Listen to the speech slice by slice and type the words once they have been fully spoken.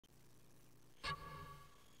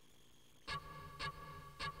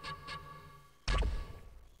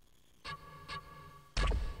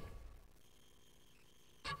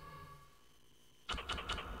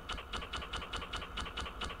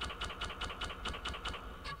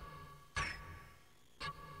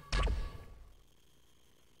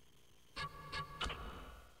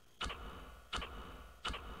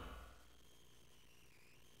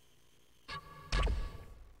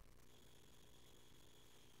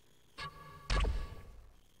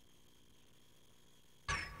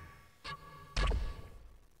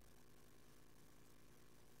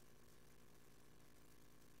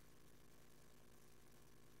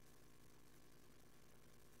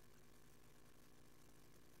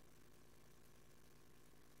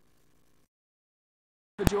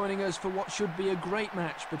For joining us for what should be a great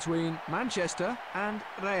match between Manchester and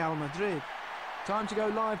Real Madrid. Time to go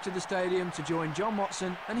live to the stadium to join John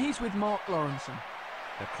Watson, and he's with Mark Lawrenson.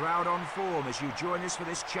 The crowd on form as you join us for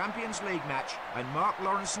this Champions League match, and Mark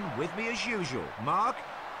Lawrenson with me as usual. Mark?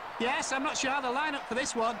 Yes, I'm not sure how the lineup for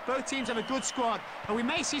this one. Both teams have a good squad, and we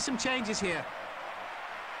may see some changes here.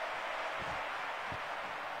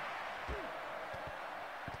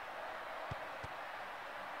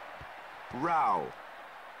 Rao.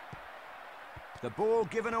 The ball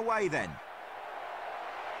given away then.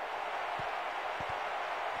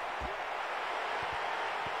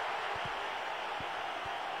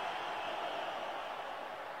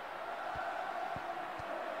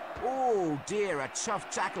 Oh dear, a tough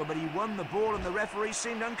tackle, but he won the ball and the referee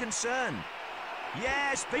seemed unconcerned.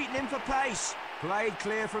 Yes, beaten him for pace. Played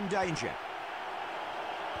clear from danger.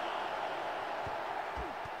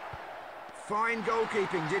 Fine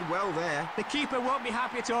goalkeeping, did well there. The keeper won't be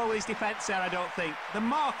happy at all with his defence there, I don't think. The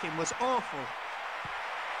marking was awful.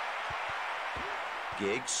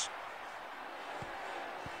 Giggs.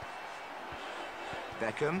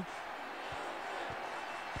 Beckham.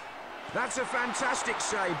 That's a fantastic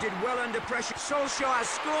save, did well under pressure. Solskjaer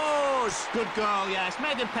scores! Good goal, yes.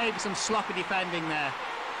 Made them pay for some sloppy defending there.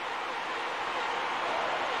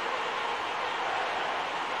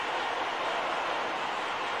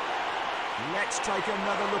 Let's take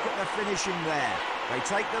another look at the finishing there. They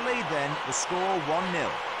take the lead then, the score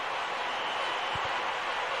 1-0.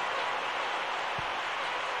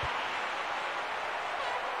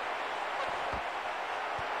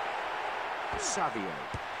 Savio.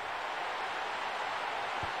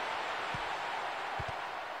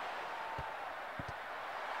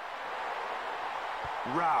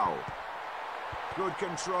 Rao. Good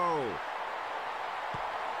control.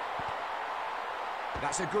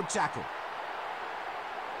 That's a good tackle.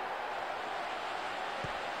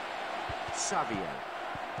 Savio.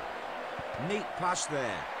 Neat pass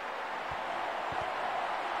there.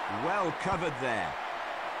 Well covered there.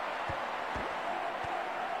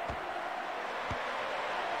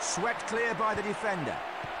 Swept clear by the defender.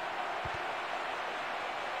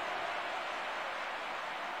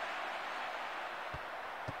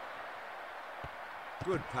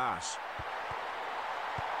 Good pass.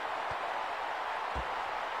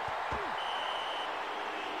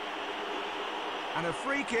 And a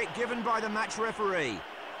free kick given by the match referee.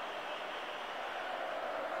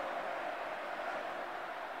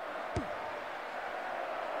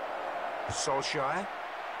 Solskjaer.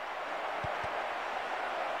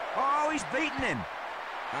 Oh, he's beaten him.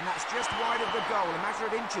 And that's just wide of the goal, a matter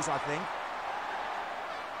of inches, I think.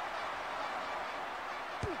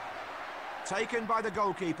 Taken by the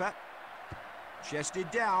goalkeeper.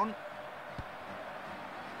 Chested down.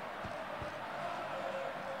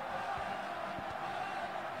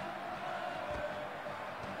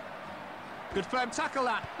 Good firm tackle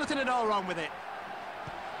that. Nothing at all wrong with it.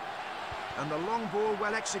 And the long ball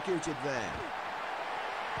well executed there.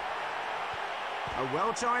 A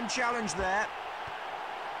well-timed challenge there.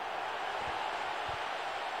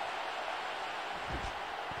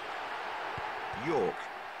 York.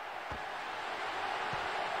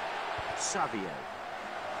 Savio.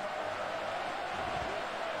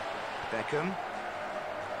 Beckham.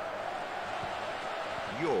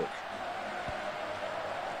 York.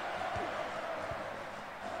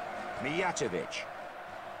 Mijatovic.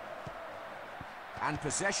 And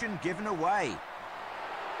possession given away.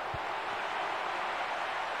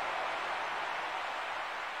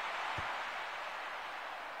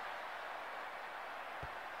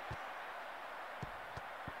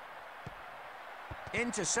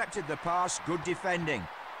 Intercepted the pass, good defending.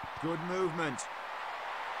 Good movement.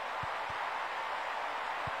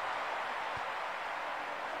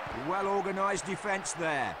 Well organised defence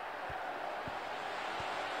there.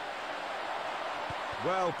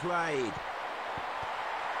 Well played.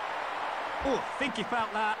 Oh, I think he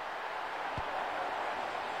felt that.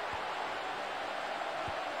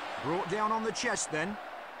 Brought down on the chest then.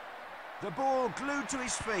 The ball glued to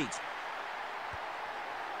his feet.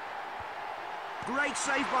 Great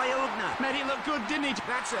save by Ugner. Made it look good, didn't he?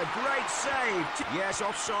 That's a great save. Yes,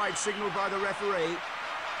 offside signalled by the referee.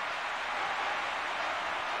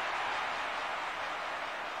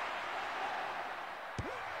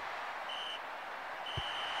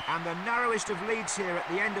 And the narrowest of leads here at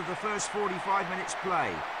the end of the first 45 minutes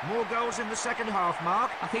play. More goals in the second half,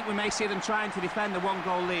 Mark. I think we may see them trying to defend the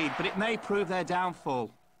one-goal lead, but it may prove their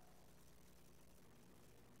downfall.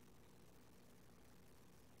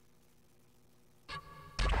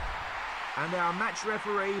 And our match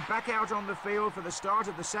referee back out on the field for the start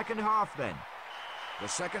of the second half then. The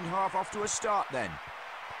second half off to a start then.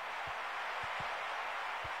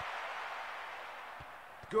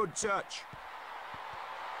 Good touch.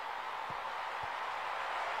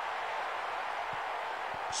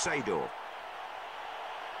 Sador.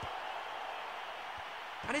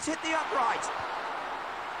 And it's hit the upright.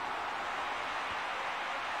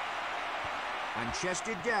 And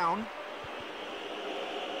chested down.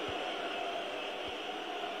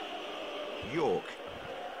 York.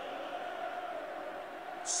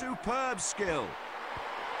 Superb skill.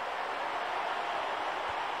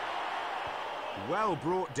 Well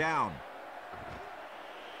brought down.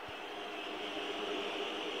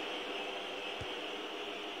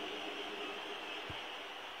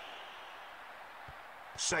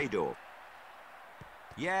 Sador.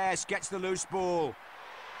 Yes, gets the loose ball.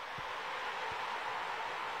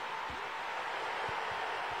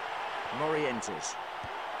 Morientes.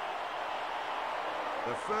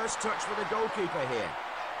 The first touch for the goalkeeper here.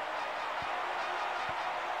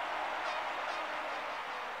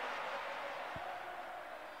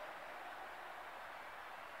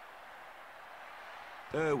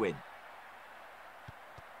 Irwin.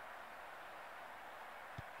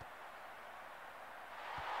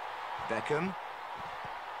 Beckham.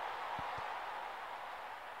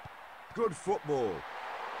 Good football.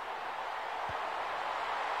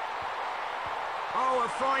 Oh, a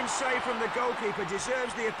fine save from the goalkeeper.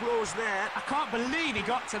 Deserves the applause there. I can't believe he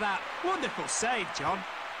got to that. Wonderful save, John.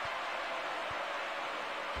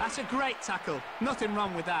 That's a great tackle. Nothing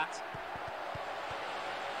wrong with that.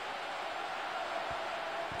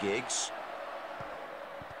 Giggs.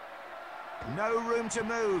 No room to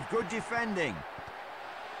move. Good defending.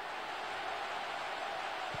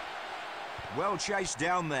 Well chased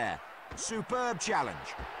down there. Superb challenge.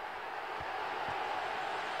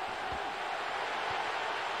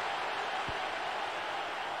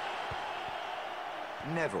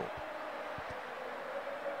 Neville.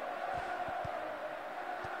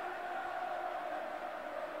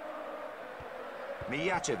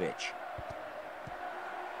 Mijatovic.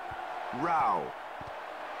 Rao.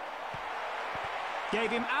 Gave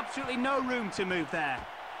him absolutely no room to move there.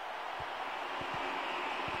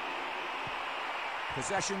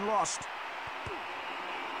 Possession lost.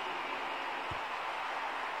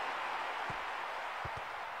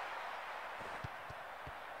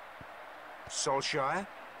 Solskjaer.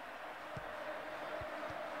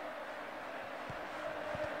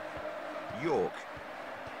 York.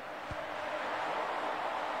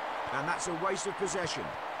 And that's a waste of possession.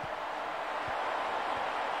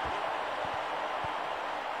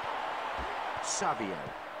 Savio.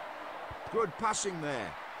 Good passing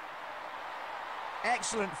there.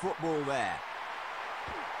 Excellent football there.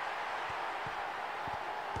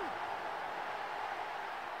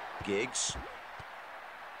 Giggs.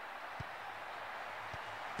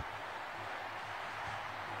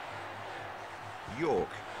 York.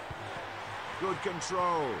 Good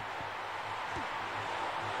control.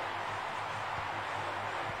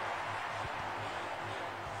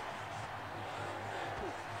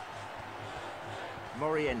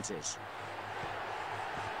 Morientes.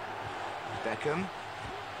 Beckham.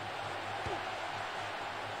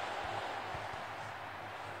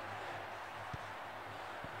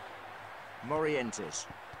 Morientes.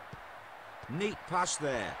 Neat pass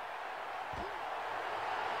there.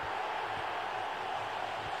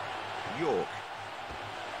 York.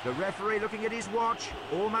 The referee looking at his watch.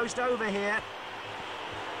 Almost over here.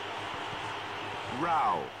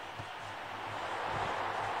 Rao.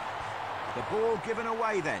 The ball given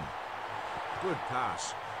away then. Good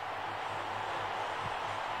pass.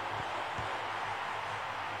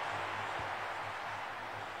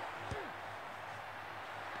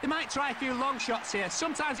 They might try a few long shots here.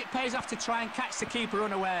 Sometimes it pays off to try and catch the keeper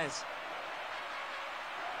unawares.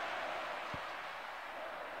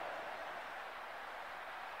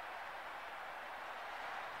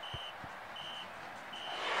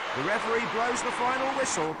 The referee blows the final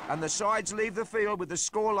whistle and the sides leave the field with the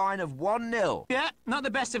scoreline of 1-0. Yeah, not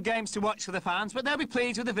the best of games to watch for the fans, but they'll be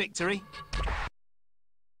pleased with the victory.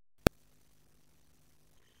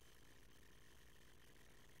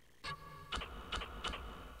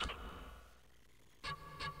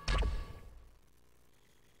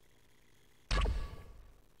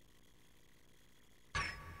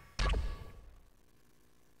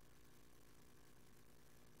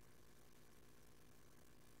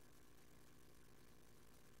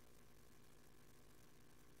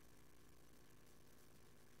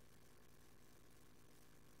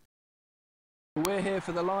 We're here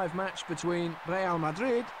for the live match between Real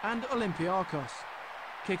Madrid and Olympiacos.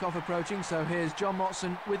 Kick-off approaching, so here's John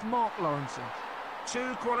Motson with Mark Lawrenson.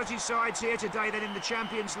 Two quality sides here today then in the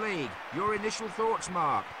Champions League. Your initial thoughts,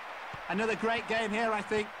 Mark? Another great game here, I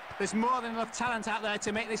think. There's more than enough talent out there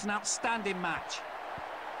to make this an outstanding match.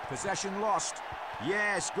 Possession lost.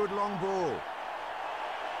 Yes, good long ball.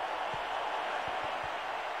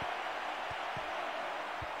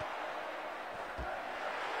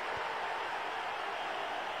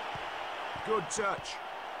 Good touch.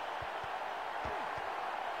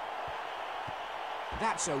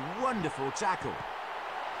 That's a wonderful tackle.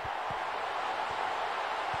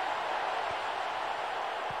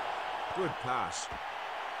 Good pass.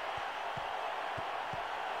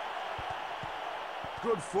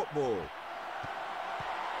 Good football.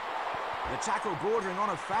 The tackle bordering on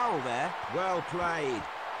a foul there. Well played.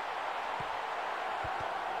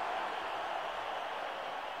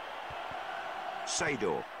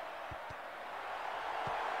 Sador.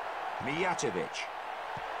 Mijatovic.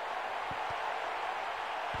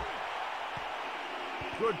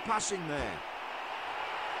 Good passing there.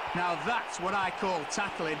 Now that's what I call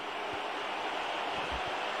tackling.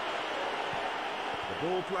 The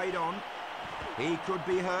ball played on. He could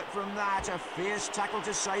be hurt from that. A fierce tackle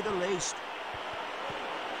to say the least.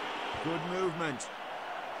 Good movement.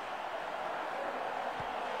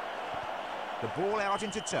 The ball out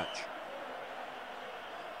into touch.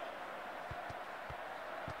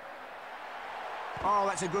 Oh,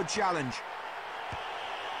 that's a good challenge.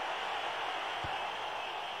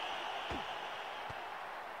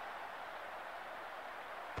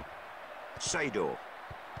 Sador.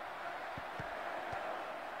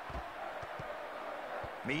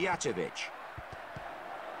 Mijatovic.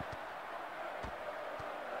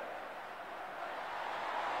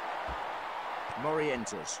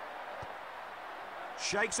 Morientes.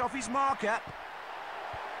 Shakes off his marker.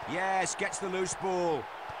 Yes, gets the loose ball.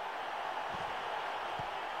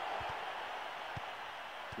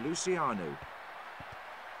 Luciano.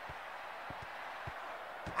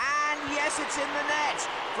 And yes, it's in the net.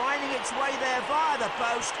 Finding its way there via the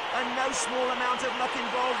post, and no small amount of luck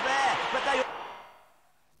involved there. But they...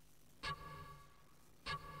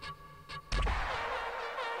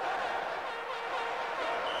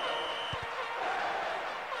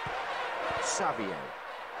 Savio.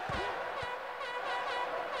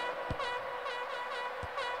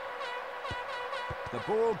 The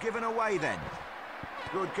ball given away then.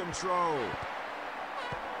 Good control.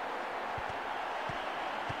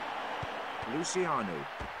 Luciano.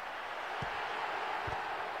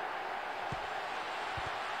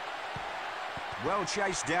 Well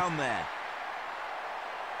chased down there.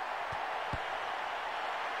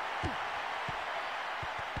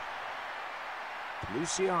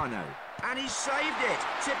 Luciano. And he saved it.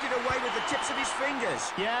 Tipped it away with the tips of his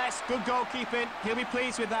fingers. Yes, good goalkeeping. He'll be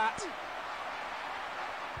pleased with that.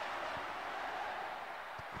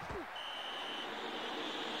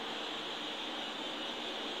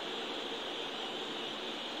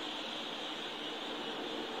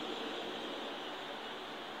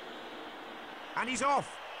 And he's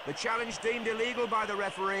off. The challenge deemed illegal by the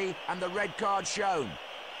referee and the red card shown.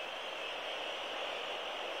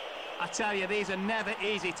 I tell you, these are never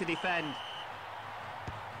easy to defend.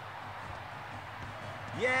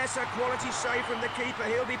 Yes, a quality save from the keeper.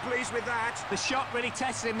 He'll be pleased with that. The shot really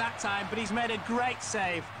tested him that time, but he's made a great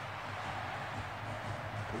save.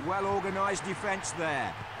 Well-organised defence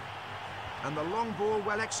there. And the long ball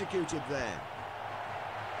well executed there.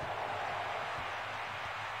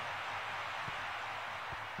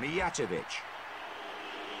 Mijatovic.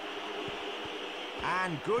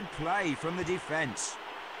 And good play from the defence.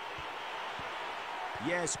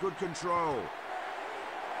 Yes, good control.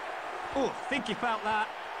 Oh, I think he felt that.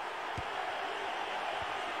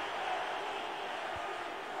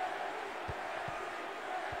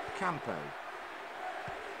 Campo.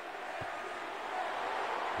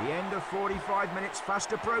 The end of 45 minutes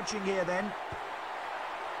fast approaching here then.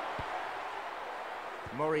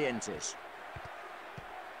 Morientes.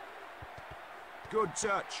 Good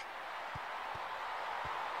touch.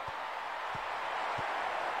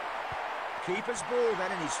 Keeper's ball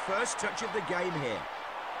then, and his first touch of the game here.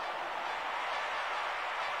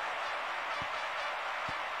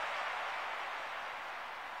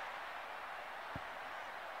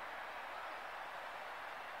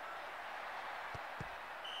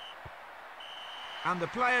 And the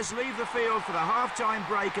players leave the field for the half-time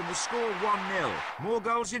break and the score 1-0. More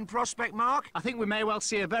goals in prospect, Mark? I think we may well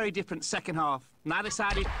see a very different second half. Neither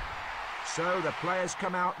side is... So the players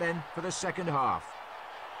come out then for the second half.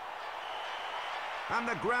 And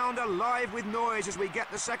the ground alive with noise as we get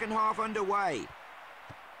the second half underway.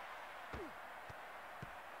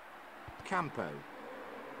 Campo.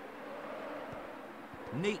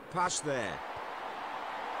 Neat pass there.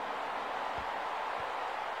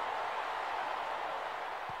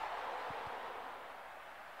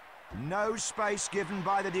 No space given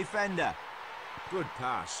by the defender. Good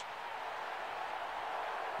pass.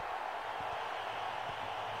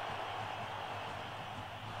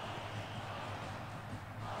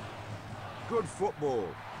 Good football.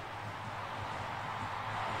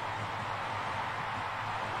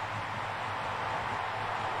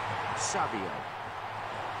 Savio.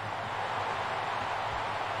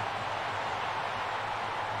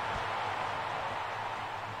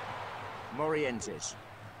 Morientes.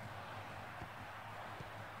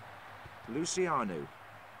 Luciano.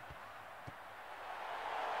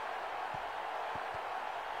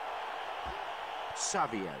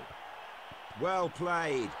 Savio. Well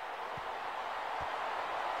played.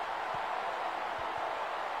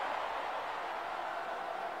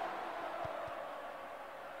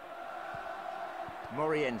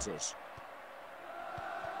 Morientes.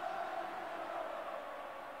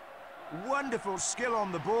 Wonderful skill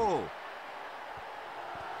on the ball.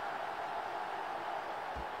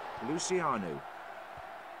 Luciano.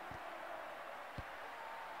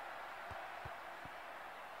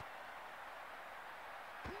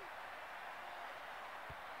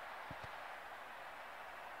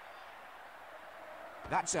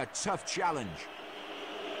 That's a tough challenge.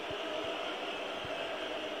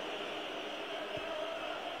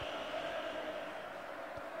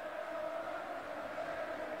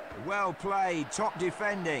 Well played, top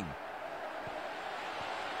defending.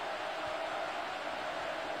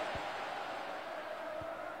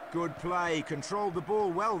 Good play, controlled the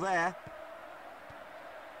ball well there.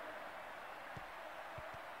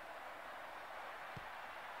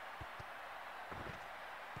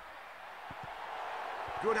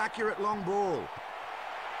 Good accurate long ball.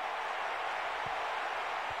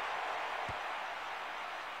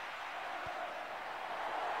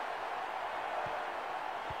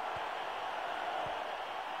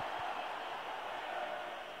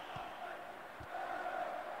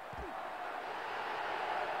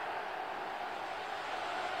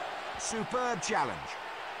 Superb challenge.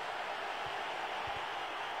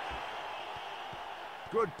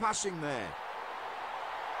 Good passing there.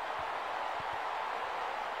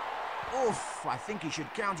 Oof, I think he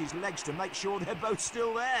should count his legs to make sure they're both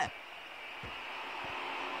still there.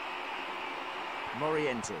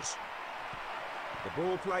 Morientes. The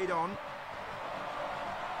ball played on.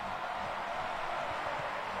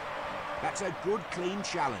 That's a good, clean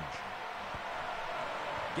challenge.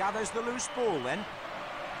 Gathers the loose ball then.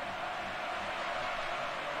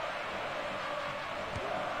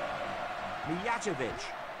 Mijatovic.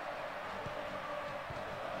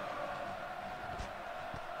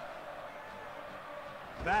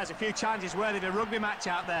 There's a few challenges worthy of a rugby match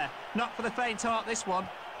out there. Not for the faint heart, this one.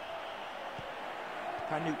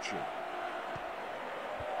 Panucci.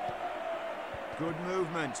 Good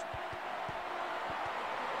movement.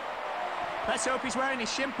 Let's hope he's wearing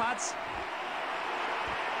his shin pads.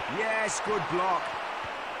 Yes, good block.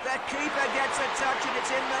 The keeper gets a touch and it's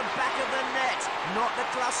in the back of the net. Not the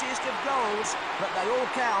classiest of goals, but they all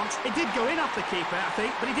count. It did go in off the keeper, I think,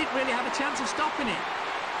 but he didn't really have a chance of stopping it.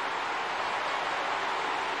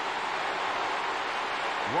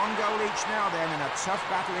 One goal each now then, and a tough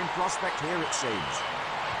battle in prospect here it seems.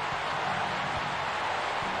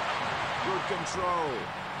 Good control.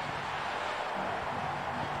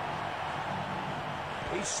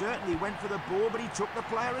 He certainly went for the ball, but he took the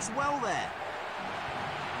player as well there.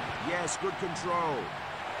 Yes, good control.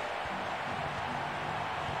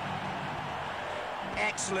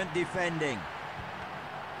 Excellent defending.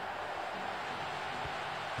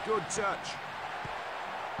 Good touch.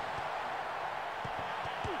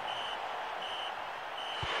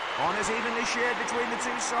 Honours evenly shared between the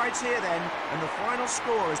two sides here then, and the final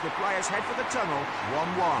score as the players head for the tunnel,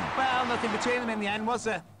 1-1. Well, nothing between them in the end, was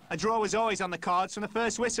there? A draw was always on the cards from the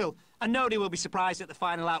first whistle, and nobody will be surprised at the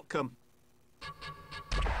final outcome.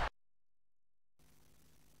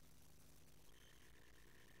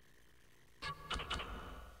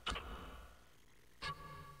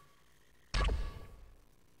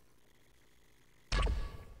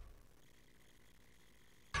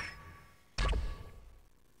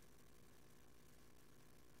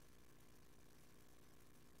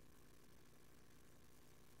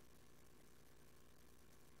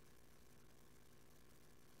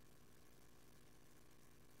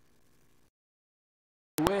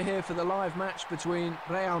 We're here for the live match between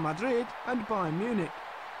Real Madrid and Bayern Munich.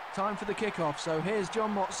 Time for the kick-off, so here's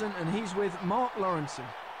John Motson and he's with Mark Lawrenson.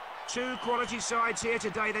 Two quality sides here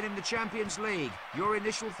today then in the Champions League. Your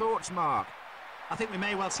initial thoughts, Mark? I think we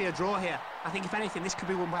may well see a draw here. I think, if anything, this could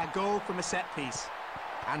be won by a goal from a set-piece.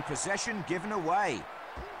 And possession given away.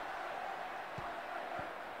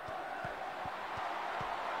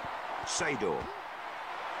 Sador.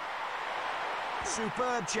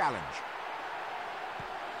 Superb challenge.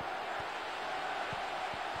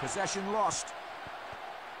 Possession lost.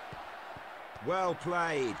 Well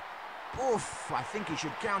played. Oof, I think he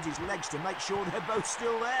should count his legs to make sure they're both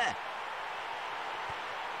still there.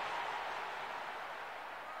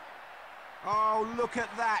 Oh, look at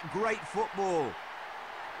that. Great football.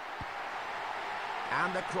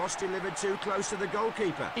 And the cross delivered too close to the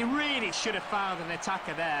goalkeeper. He really should have found an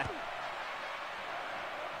attacker there.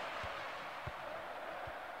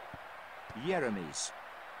 Jeremies.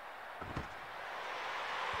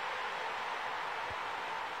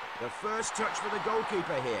 The first touch for the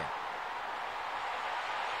goalkeeper here.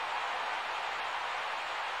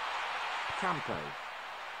 Campo.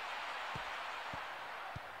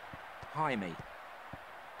 Jaime.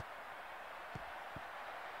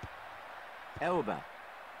 Elba.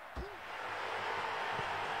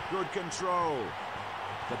 Good control.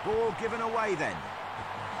 The ball given away then.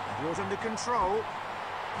 Brought under control.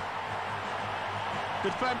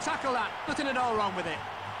 Good firm tackle that. Nothing at all wrong with it.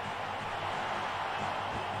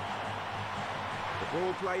 The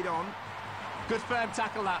ball played on. Good firm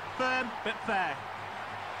tackle that. Firm but fair.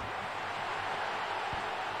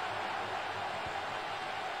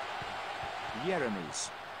 Jeremies.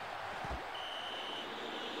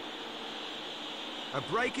 A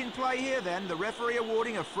break in play here then, the referee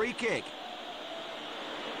awarding a free kick.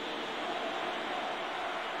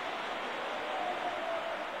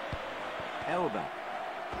 Elba.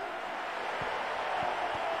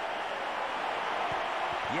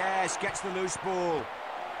 Yes, gets the loose ball.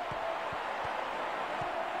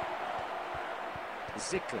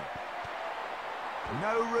 Zickler.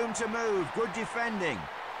 No room to move, good defending.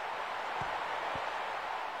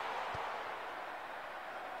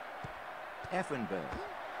 Effenberg.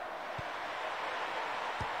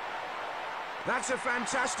 That's a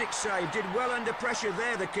fantastic save. Did well under pressure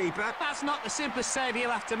there, the keeper. That's not the simplest save he'll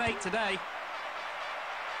have to make today.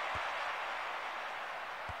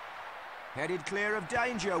 Headed clear of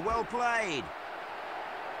danger. Well played.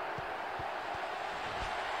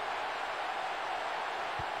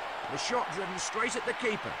 The shot driven straight at the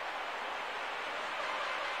keeper.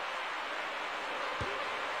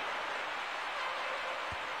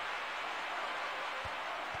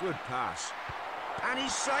 Good pass. And he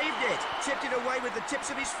saved it. Tipped it away with the tips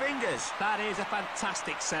of his fingers. That is a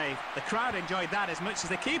fantastic save. The crowd enjoyed that as much as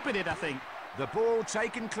the keeper did, I think. The ball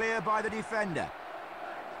taken clear by the defender.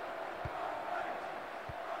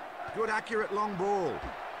 Good accurate long ball.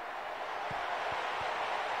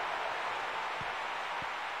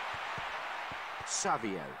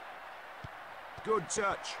 Savio. Good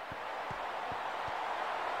touch.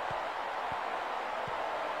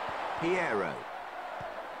 Piero.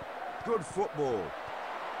 Good football.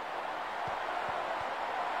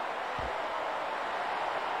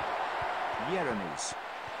 Jeremies.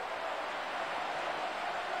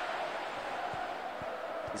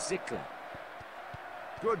 Zickler.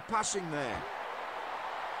 Good passing there.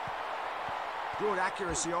 Good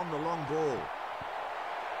accuracy on the long ball.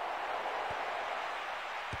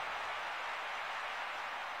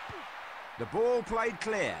 The ball played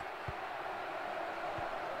clear.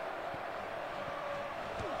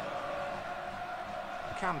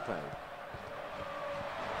 Campo.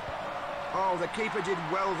 Oh, the keeper did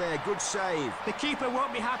well there. Good save. The keeper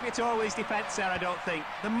won't be happy at all with his defence there, I don't think.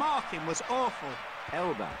 The marking was awful.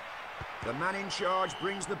 Elba. The man in charge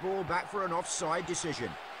brings the ball back for an offside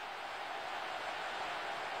decision.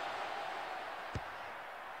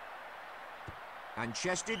 And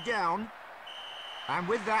chested down. And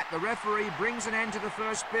with that, the referee brings an end to the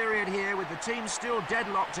first period here with the team still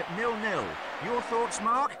deadlocked at 0-0. Your thoughts,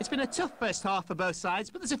 Mark? It's been a tough first half for both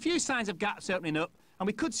sides, but there's a few signs of gaps opening up, and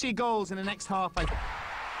we could see goals in the next half.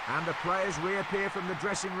 And the players reappear from the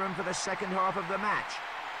dressing room for the second half of the match.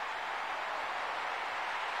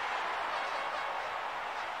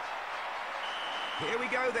 Here we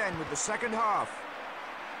go then with the second half.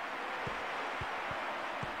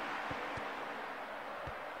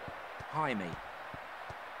 Jaime.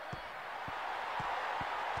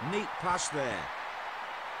 Neat pass there.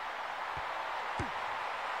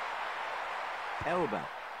 Elba.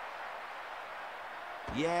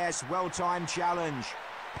 Yes, well-timed challenge.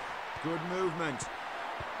 Good movement.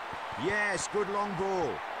 Yes, good long ball.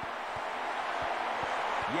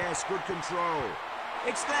 Yes, good control.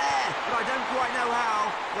 It's there, but I don't quite know how.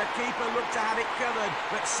 The keeper looked to have it covered,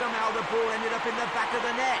 but somehow the ball ended up in the back of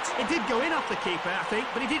the net. It did go in off the keeper, I think,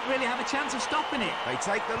 but he didn't really have a chance of stopping it. They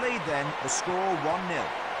take the lead then, the score 1-0.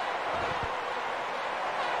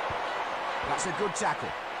 That's a good tackle.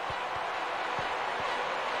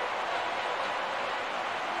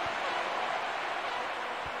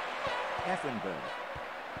 Effenberg.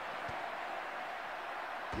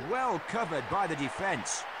 Well covered by the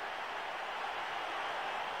defence.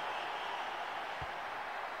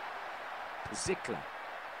 Zickler.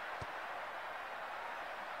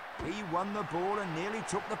 He won the ball and nearly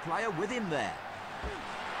took the player with him there.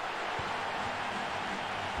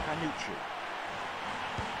 Panucci.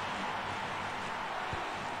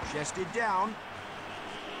 Chested down.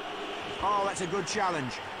 Oh, that's a good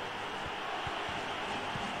challenge.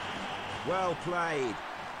 Well played.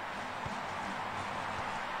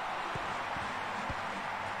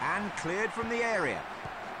 And cleared from the area.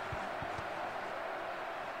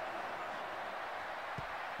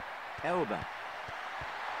 Elba.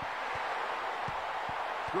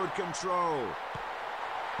 Good control.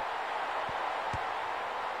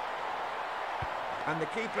 And the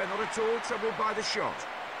keeper not at all troubled by the shot.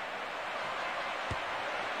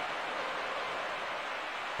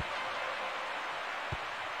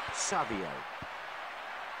 Savio.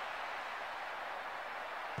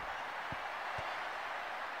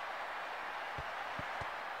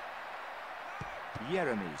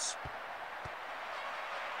 Jeremies.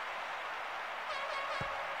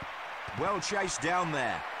 Well chased down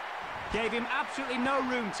there. Gave him absolutely no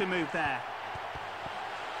room to move there.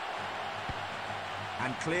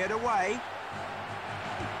 And cleared away.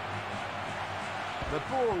 The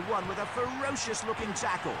ball won with a ferocious looking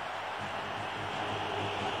tackle.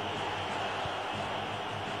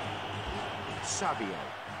 Savio.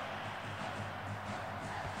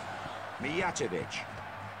 Mijatovic.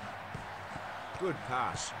 Good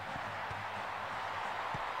pass.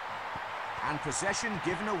 And possession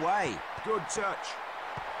given away. Good touch.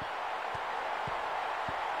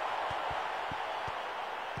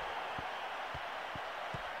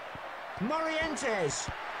 Morientes.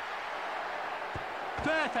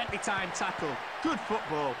 Perfectly timed tackle. Good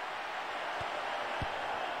football.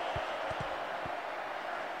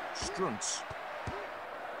 Struntz.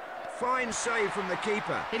 Fine save from the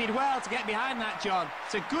keeper. He did well to get behind that, John.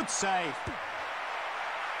 It's a good save.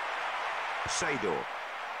 Seydor.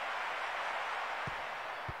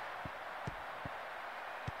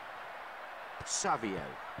 Savio.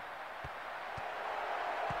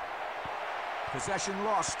 Possession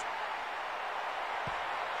lost.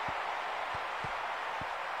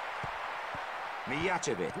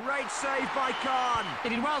 Mijatovic. Great save by Khan. He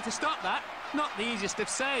did well to stop that. Not the easiest of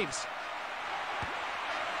saves.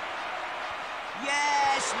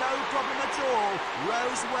 Yes, no problem at all.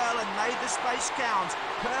 Rose well and made the space count.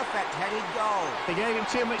 Perfect headed goal. They gave him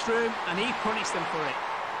too much room and he punished them for it.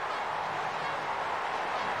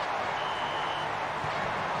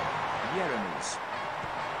 Jeremies.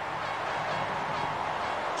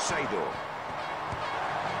 Seydor.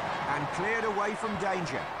 And cleared away from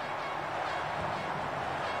danger.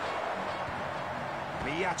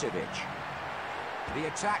 Mijatovic. The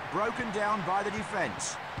attack broken down by the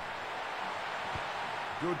defence.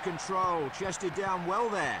 Good control, chested down well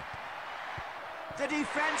there. The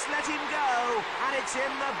defence let him go, and it's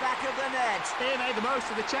in the back of the net. He made the most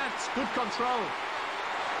of the chance. Good control.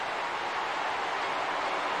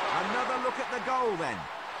 Another look at the goal then.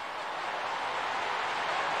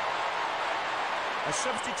 A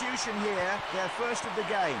substitution here, their first of the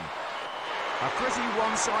game. A pretty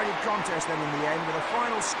one-sided contest then in the end, with a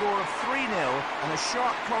final score of 3-0 and a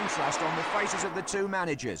sharp contrast on the faces of the two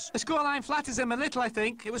managers. The scoreline flatters them a little, I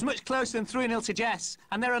think. It was much closer than 3-0 suggests,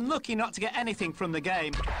 and they're unlucky not to get anything from the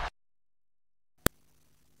game.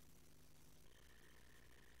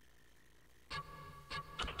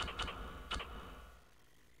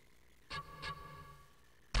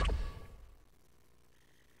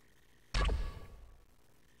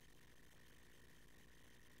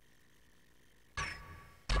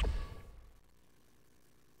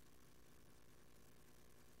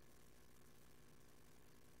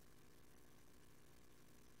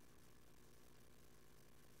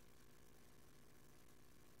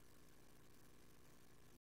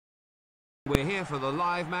 We're here for the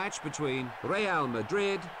live match between Real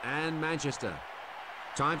Madrid and Manchester.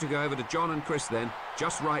 Time to go over to John and Chris then,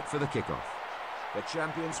 just right for the kickoff. The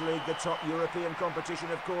Champions League, the top European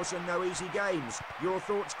competition, of course, and no easy games. Your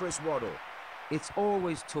thoughts, Chris Waddle? It's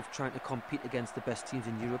always tough trying to compete against the best teams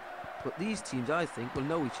in Europe, but these teams, I think, will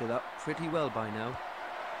know each other pretty well by now.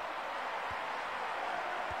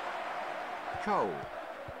 Cole.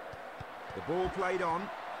 The ball played on.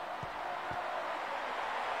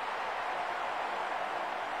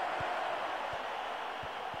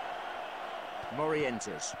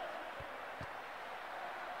 Morientes.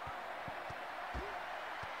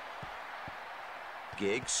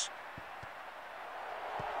 Giggs.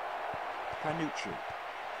 Panucci.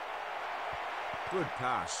 Good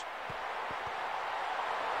pass.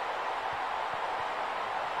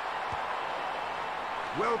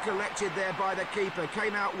 Well collected there by the keeper.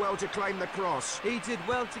 Came out well to claim the cross. He did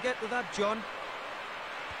well to get to that, John.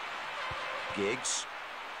 Giggs.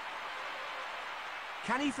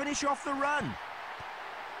 Can he finish off the run?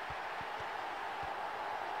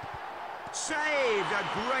 Saved!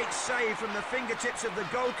 A great save from the fingertips of the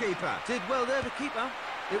goalkeeper. Did well there, the keeper.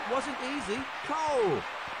 It wasn't easy. Cole!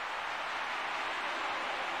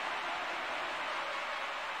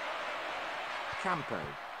 Campo.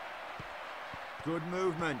 Good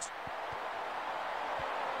movement.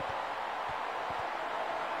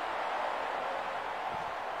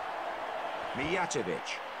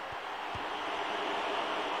 Mijatovic.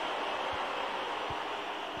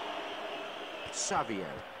 Savio.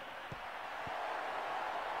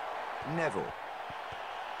 Neville.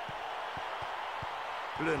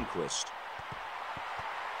 Lundqvist.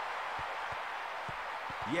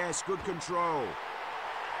 Yes, good control.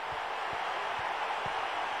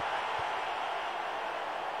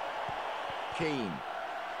 Keane.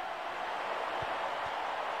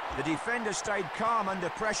 The defender stayed calm under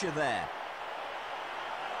pressure there.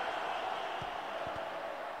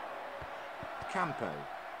 Campo.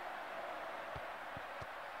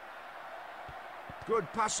 Good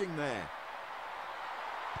passing there.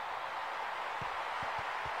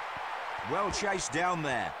 Well chased down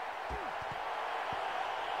there.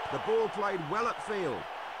 The ball played well upfield.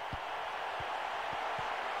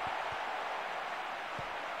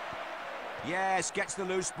 Yes, gets the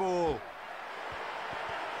loose ball.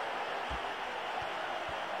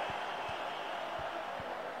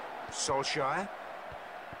 Solskjaer.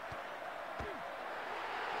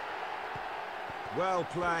 Well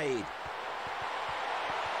played.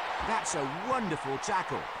 That's a wonderful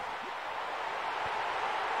tackle.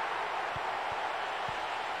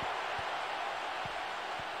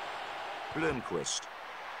 Lundqvist.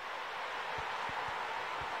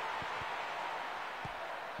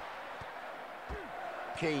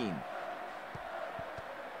 Keane.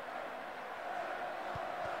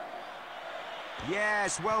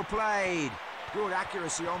 Yes, well played. Good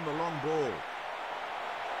accuracy on the long ball.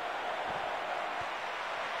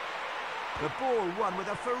 The ball won with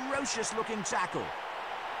a ferocious-looking tackle.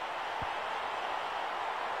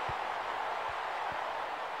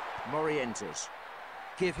 Morientes.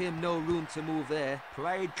 Give him no room to move there.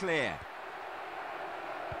 Played clear.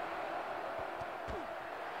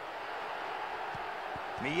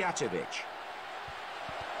 Mijatovic.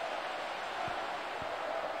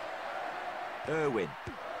 Irwin.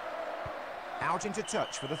 Out into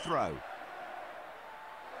touch for the throw.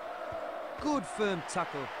 Good firm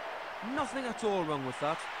tackle. Nothing at all wrong with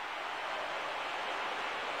that.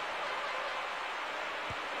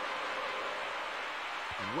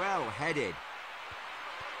 Well headed.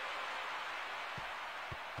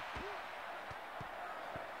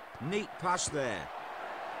 Neat pass there.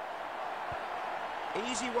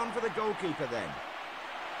 Easy one for the goalkeeper then.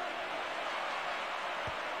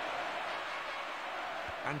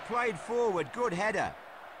 And played forward, good header.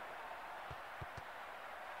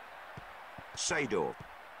 Seydorf.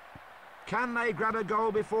 Can they grab a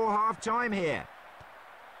goal before half-time here?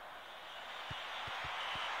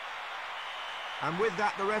 And with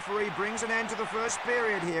that, the referee brings an end to the first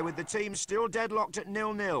period here, with the team still deadlocked at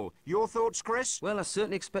 0-0. Your thoughts, Chris? Well, I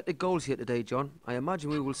certainly expected goals here today, John. I imagine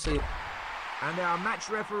we will see... And our match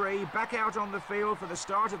referee back out on the field for the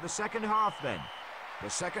start of the second half then. The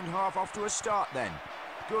second half off to a start then.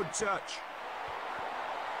 Good touch.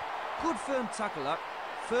 Good firm tackle, that.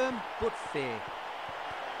 Firm but fair.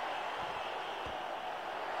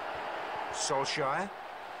 Solskjaer.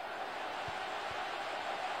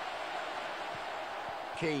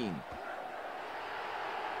 Keane.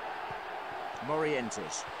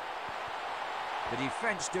 Morientes. The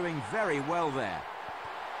defence doing very well there.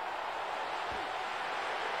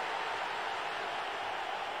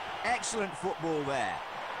 Excellent football there.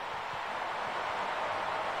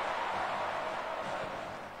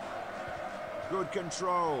 Good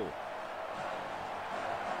control.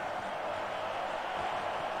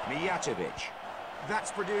 Mijatovic.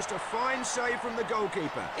 That's produced a fine save from the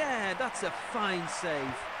goalkeeper. Yeah, that's a fine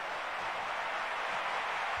save.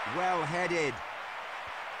 Well headed.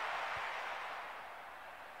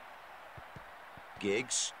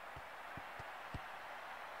 Giggs.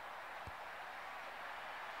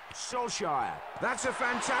 Solskjaer. That's a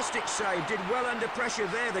fantastic save. Did well under pressure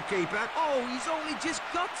there, the keeper. Oh, he's only just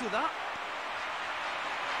got to that.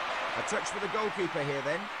 A touch for the goalkeeper here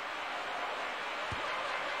then.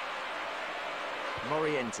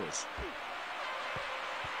 Morientes.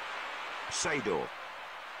 Seydorf.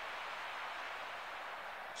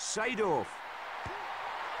 Seydorf.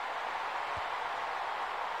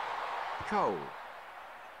 Cole.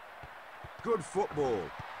 Good football.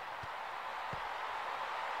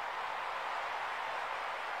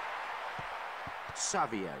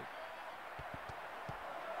 Savio.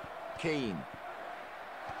 Keane.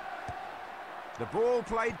 The ball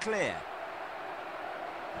played clear.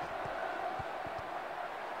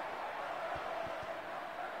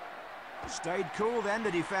 Stayed cool then, the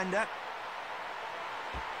defender.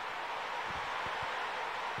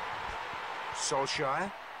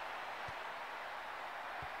 Solskjaer.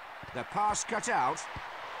 The pass cut out.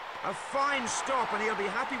 A fine stop, and he'll be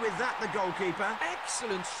happy with that, the goalkeeper.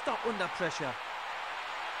 Excellent stop under pressure.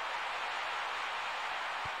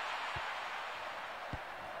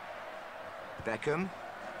 Beckham.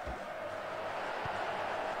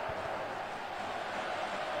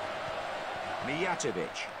 Mijatovic.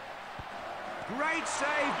 Great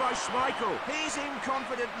save by Schmeichel. He's in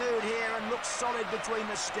confident mood here and looks solid between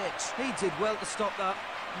the sticks. He did well to stop that.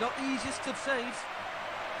 Not the easiest of saves.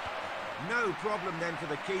 No problem then for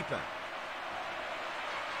the keeper.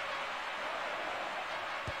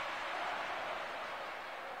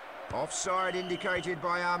 Offside indicated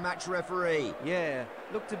by our match referee. Yeah,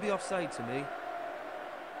 looked to be offside to me.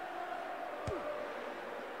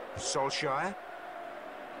 Solskjaer.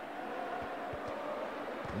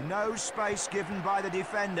 No space given by the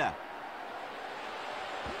defender.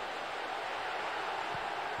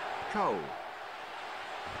 Cole.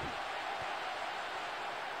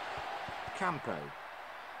 Campo.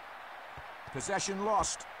 Possession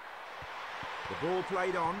lost. The ball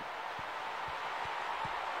played on.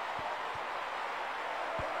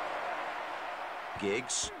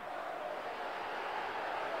 Giggs.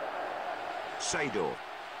 Seydorf.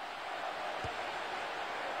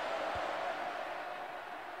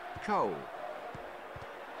 Cole.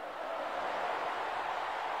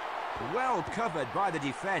 Well covered by the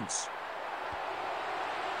defence.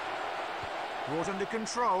 Brought under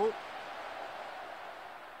control.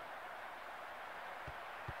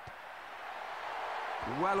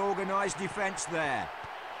 Well organised defence there.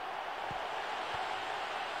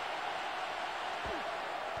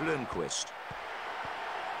 Lundqvist.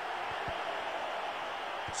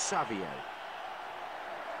 Savio.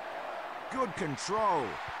 Good control.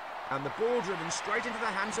 And the ball driven straight into the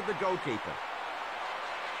hands of the goalkeeper.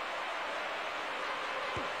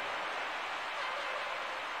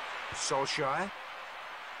 Solskjaer.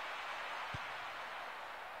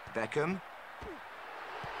 Beckham.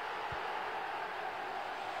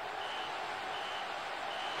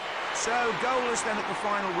 So, goalless then at the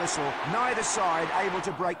final whistle. Neither side able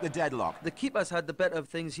to break the deadlock. The keepers had the better of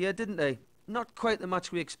things here, didn't they? Not quite the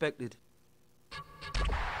match we expected.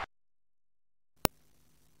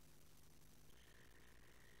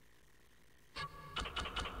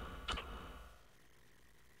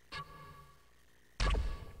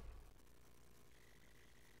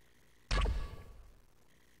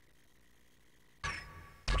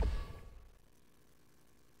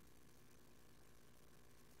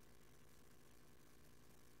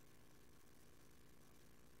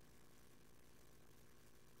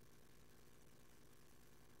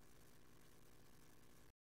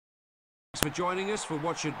 For joining us for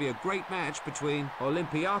what should be a great match between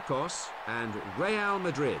Olympiacos and Real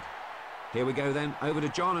Madrid. Here we go then, over to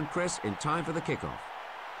John and Chris in time for the kickoff.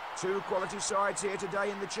 Two quality sides here today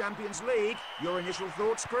in the Champions League. Your initial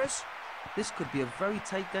thoughts, Chris? This could be a very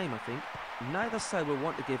tight game, I think. Neither side will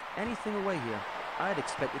want to give anything away here. I'd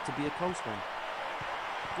expect it to be a close one.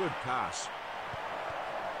 Good pass.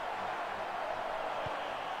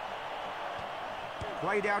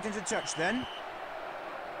 Played out into touch then.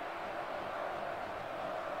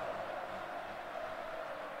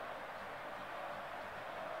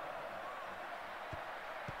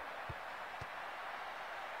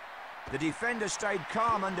 The defender stayed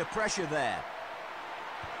calm under pressure there.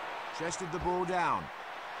 Chested the ball down.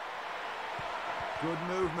 Good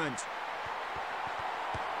movement.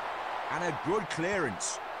 And a good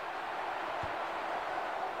clearance.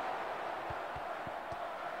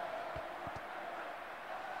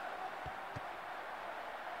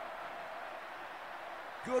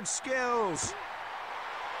 Good skills.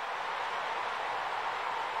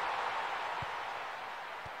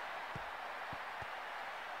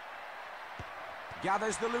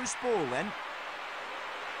 Gathers the loose ball then.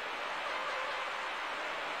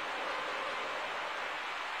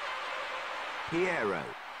 Piero.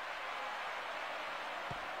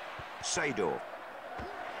 Seydorf.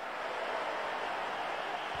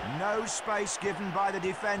 No space given by the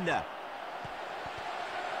defender.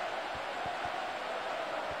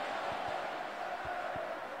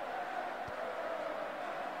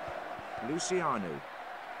 Luciano.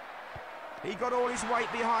 He got all his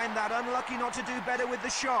weight behind that, unlucky not to do better with the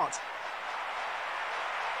shot.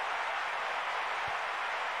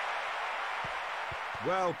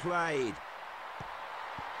 Well played.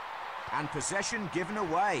 And possession given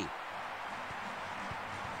away.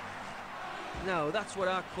 No, that's what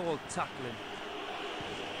I call tackling.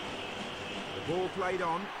 The ball played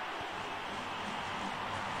on.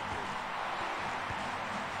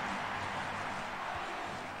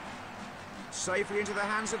 Safely into the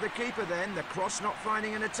hands of the keeper then. The cross not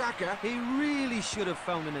finding an attacker. He really should have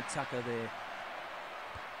found an attacker there.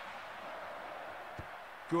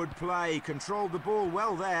 Good play. Controlled the ball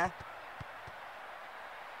well there.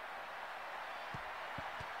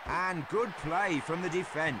 And good play from the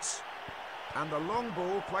defence. And the long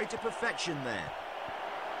ball played to perfection there.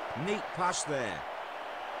 Neat pass there.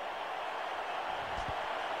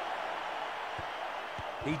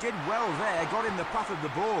 He did well there, got in the path of the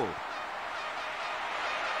ball.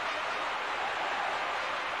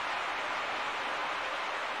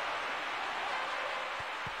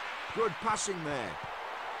 Good passing there.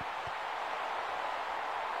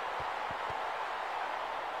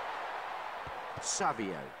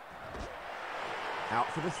 Savio.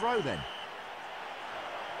 Out for the throw then.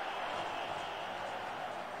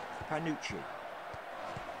 Panucci.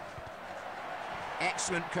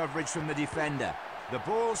 Excellent coverage from the defender. The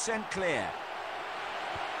ball sent clear.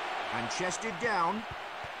 And chested down.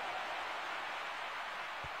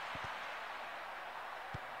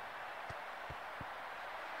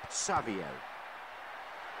 Savio.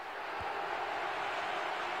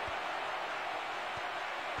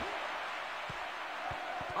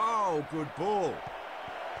 Oh, good ball.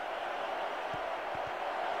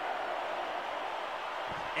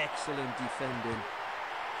 Excellent defending.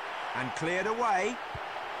 And cleared away.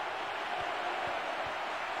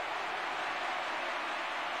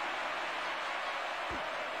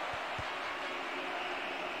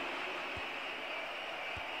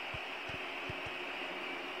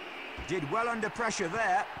 Did well under pressure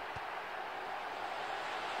there.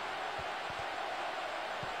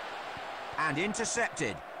 And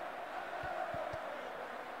intercepted.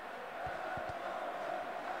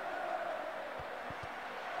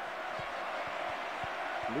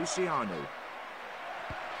 Luciano.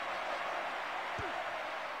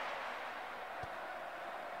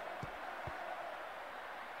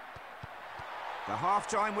 The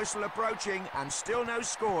half-time whistle approaching and still no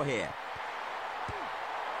score here.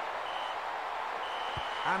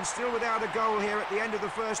 And still without a goal here at the end of the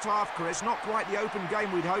first half, Chris. Not quite the open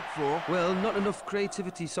game we'd hoped for. Well, not enough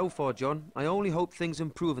creativity so far, John. I only hope things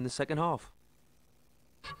improve in the second half.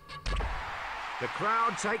 The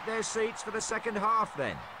crowd take their seats for the second half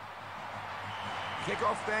then.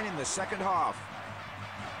 Kick-off then in the second half.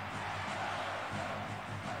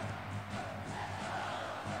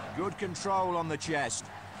 Good control on the chest.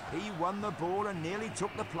 He won the ball and nearly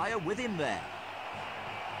took the player with him there.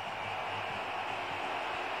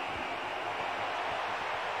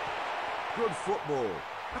 Good football.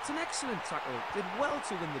 That's an excellent tackle. Did well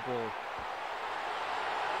to win the ball.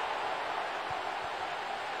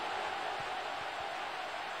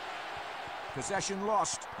 Possession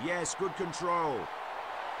lost. Yes, good control.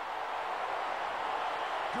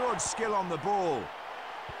 Good skill on the ball.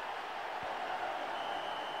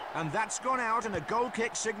 And that's gone out and a goal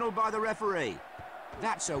kick signalled by the referee.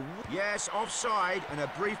 That's a... Yes, offside and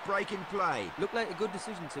a brief break in play. Looked like a good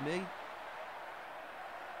decision to me.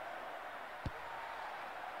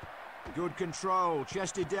 Good control,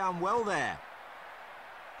 chested down well there.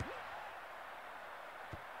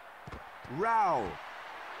 Raul.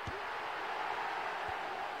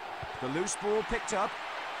 The loose ball picked up.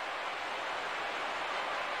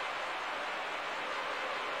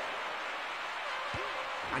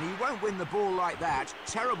 And he won't win the ball like that.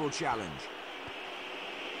 Terrible challenge.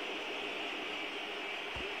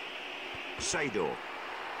 Seydor.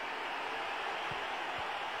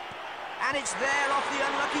 And it's there off the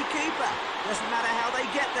unlucky keeper. Doesn't matter how they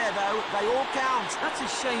get there, though. They all count. That's a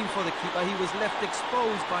shame for the keeper. He was left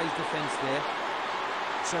exposed by his defence there.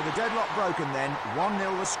 So the deadlock broken then. 1-0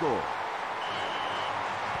 the score.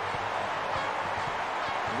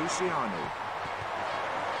 Luciano.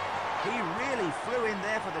 He really flew in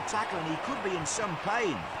there for the tackle and he could be in some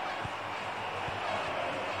pain.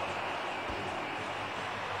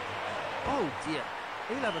 Oh, dear.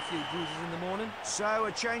 He'll have a few bruises in the morning. So,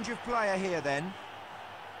 a change of player here then.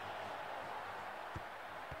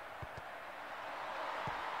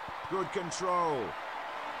 Good control.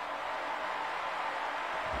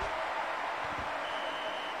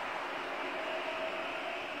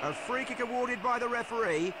 A free kick awarded by the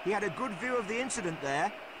referee. He had a good view of the incident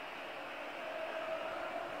there.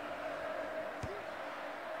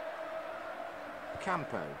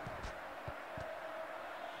 Campo.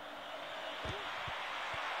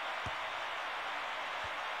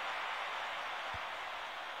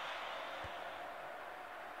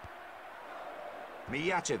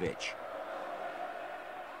 Mijatovic.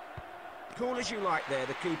 Cool as you like there,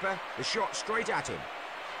 the keeper. The shot straight at him.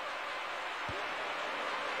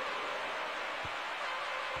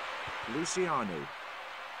 Luciano.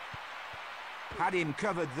 Had him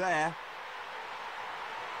covered there.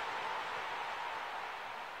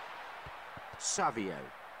 Savio.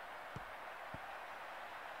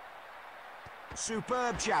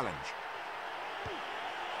 Superb challenge.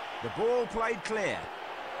 The ball played clear.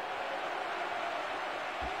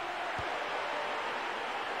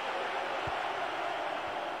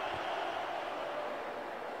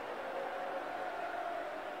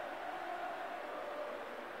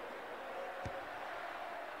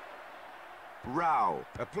 Rao,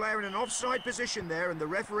 a player in an offside position there, and the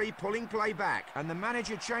referee pulling play back. And the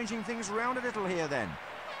manager changing things around a little here then.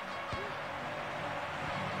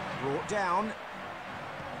 Brought down.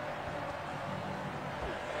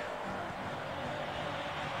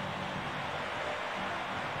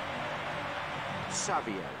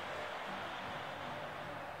 Savio.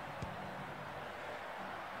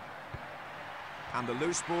 And the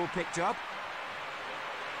loose ball picked up.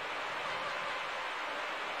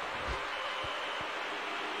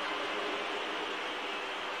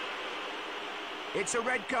 It's a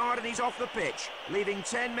red card and he's off the pitch, leaving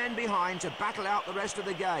 10 men behind to battle out the rest of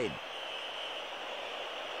the game.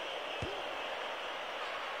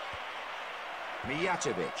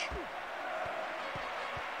 Mijatovic.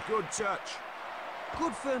 Good touch.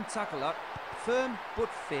 Good firm tackle up. Firm but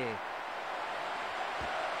fair.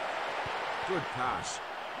 Good pass.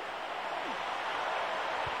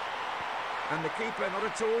 And the keeper not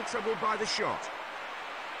at all troubled by the shot.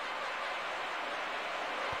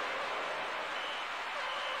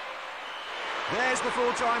 There's the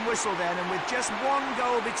full-time whistle then, and with just one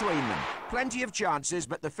goal between them. Plenty of chances,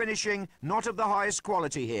 but the finishing not of the highest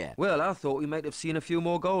quality here. Well, I thought we might have seen a few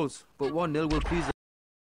more goals, but 1-0 will please them.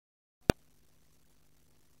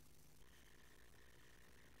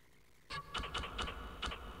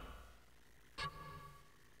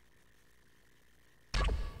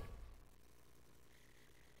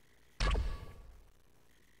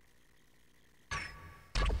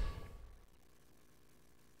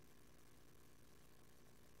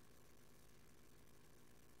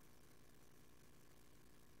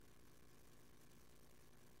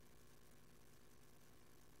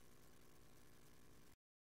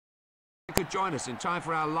 Could join us in time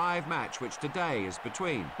for our live match, which today is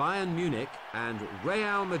between Bayern Munich and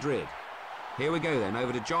Real Madrid. Here we go then,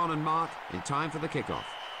 over to John and Mark in time for the kickoff.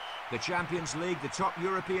 The Champions League, the top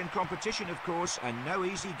European competition, of course, and no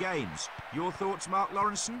easy games. Your thoughts, Mark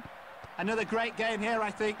Lawrenson? Another great game here, I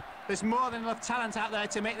think. There's more than enough talent out there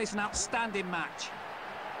to make this an outstanding match.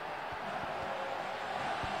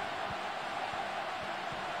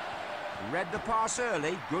 Read the pass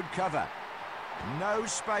early, good cover. No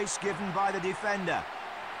space given by the defender.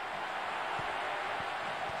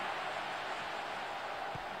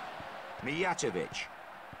 Mijatovic.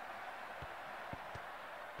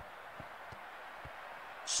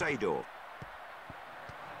 Seydorf.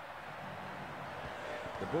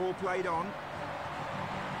 The ball played on.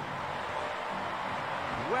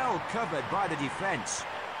 Well covered by the defence.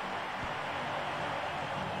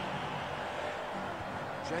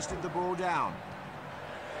 Chested the ball down.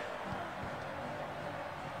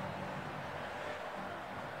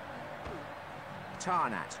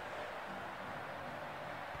 Tarnat.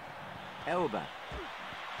 Elba.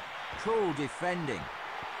 Cool defending.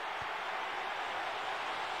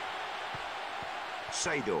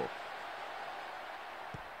 Seydorf.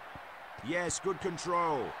 Yes, good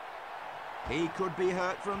control. He could be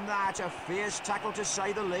hurt from that. A fierce tackle to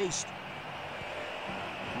say the least.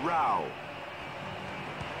 Rao.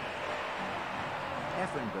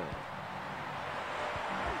 Effenberg.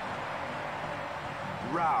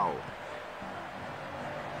 Rao.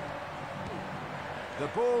 The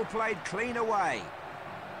ball played clean away.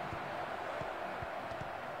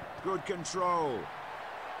 Good control.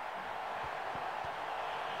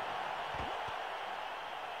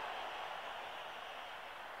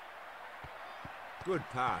 Good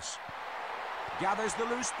pass. Gathers the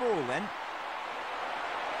loose ball then.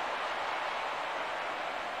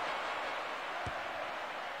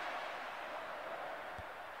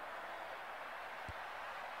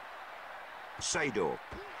 Seydorf.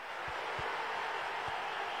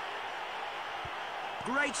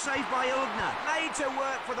 Great save by Ugner. Made to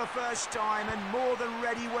work for the first time and more than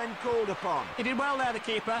ready when called upon. He did well there, the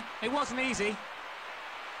keeper. It wasn't easy.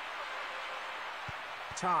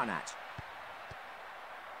 Tarnat.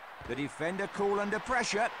 The defender cool under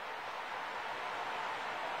pressure.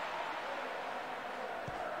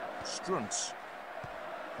 Struntz.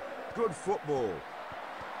 Good football.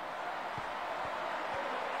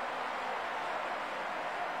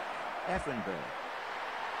 Effenberg.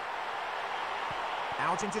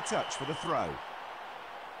 Out into touch for the throw.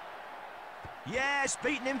 Yes,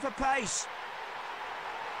 beating him for pace.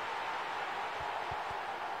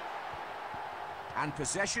 And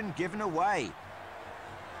possession given away.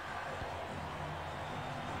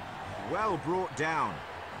 Well brought down.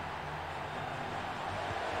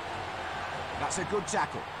 That's a good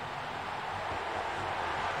tackle.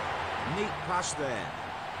 Neat pass there.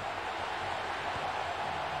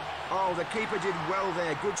 Oh, the keeper did well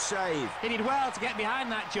there. Good save. He did well to get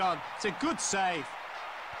behind that, John. It's a good save.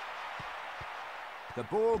 The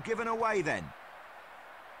ball given away then.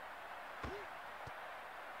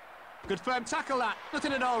 Good firm tackle, that.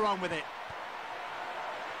 Nothing at all wrong with it.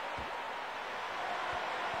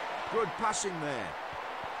 Good passing there.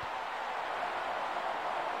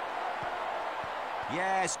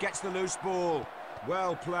 Yes, gets the loose ball.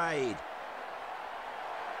 Well played.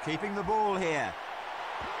 Keeping the ball here.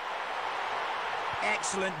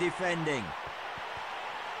 Excellent defending.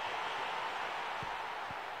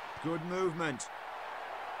 Good movement.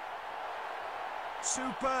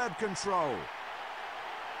 Superb control.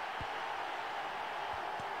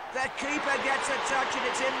 The keeper gets a touch and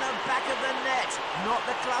it's in the back of the net. Not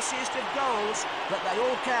the classiest of goals, but they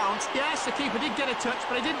all count. Yes, the keeper did get a touch,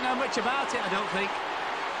 but he didn't know much about it, I don't think.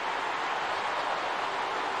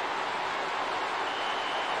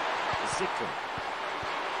 Zickler.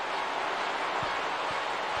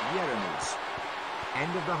 Jeremy's.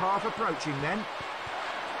 End of the half approaching then.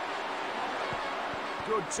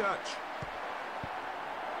 Good touch.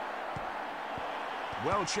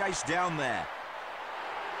 Well chased down there.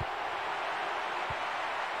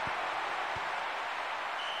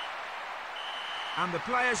 And the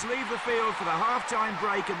players leave the field for the half-time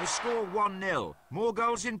break and the score 1-0. More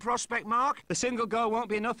goals in prospect, Mark? The single goal won't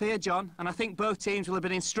be enough here, John, and I think both teams will have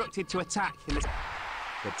been instructed to attack in this.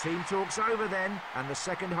 The team talks over then, and the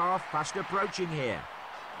second half fast approaching here.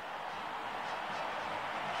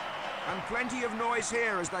 And plenty of noise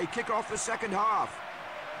here as they kick off the second half.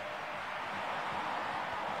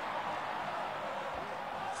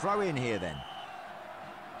 Throw in here then.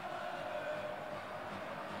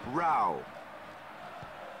 Rao.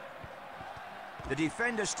 The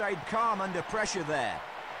defender stayed calm under pressure there.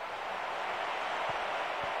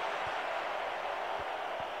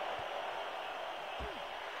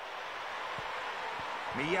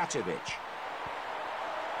 Mijatovic.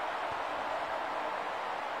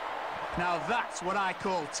 Now that's what I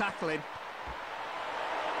call tackling.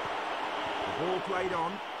 The ball played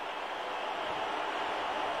on.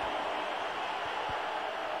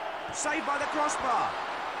 Saved by the crossbar.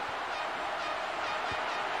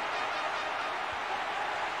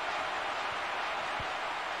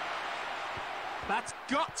 That's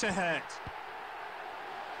got to hurt.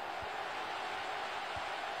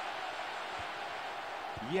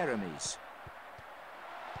 Jeremy's.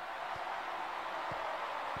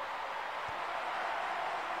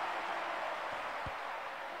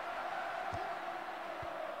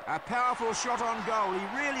 A powerful shot on goal. He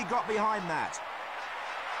really got behind that.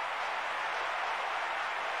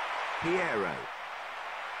 Piero.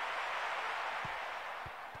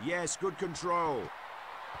 Yes, good control.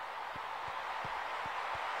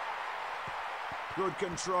 Good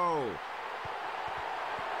control.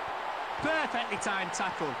 Perfectly timed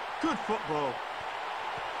tackle. Good football.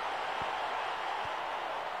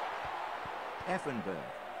 Effenberg.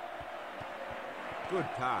 Good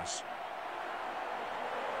pass.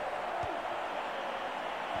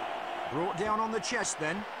 Brought down on the chest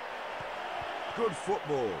then. Good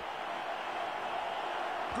football.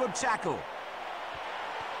 Good tackle.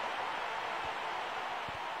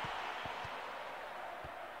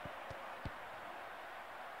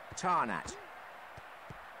 Tarnat.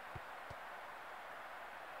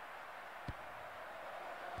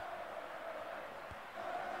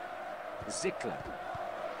 Zickler.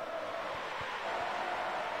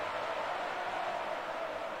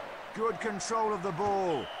 Good control of the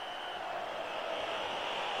ball.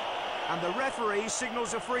 And the referee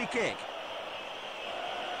signals a free kick.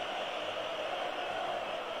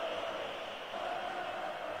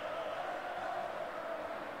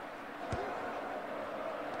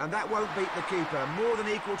 And that won't beat the keeper, more than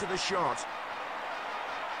equal to the shot.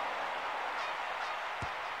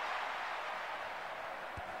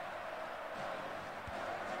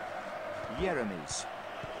 Jeremy's.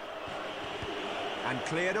 And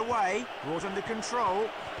cleared away, brought under control.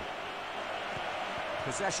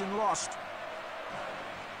 Possession lost.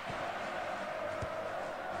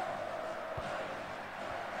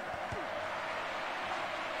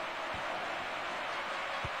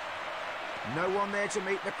 No one there to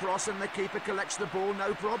meet the cross, and the keeper collects the ball,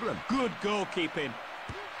 no problem. Good goalkeeping.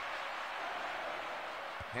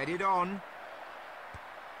 Headed on.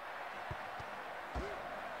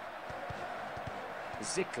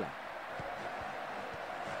 Zickler.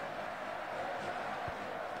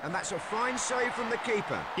 And that's a fine save from the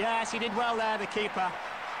keeper. Yes, he did well there, the keeper.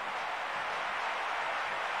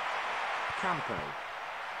 Campo.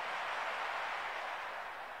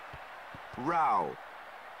 Rao.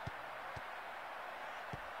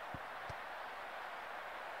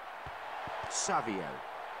 Savio.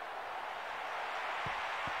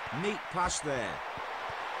 Neat pass there.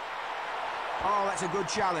 Oh, that's a good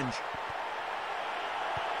challenge.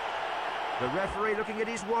 The referee looking at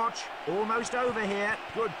his watch. Almost over here.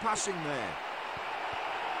 Good passing there.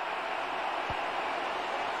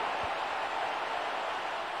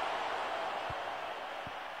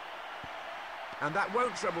 And that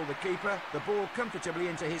won't trouble the keeper. The ball comfortably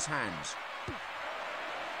into his hands.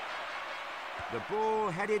 The ball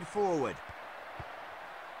headed forward.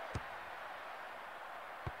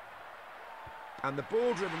 And the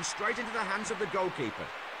ball driven straight into the hands of the goalkeeper.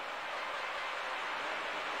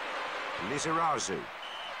 Lizarazu.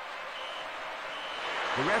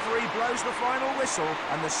 The referee blows the final whistle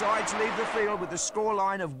and the sides leave the field with the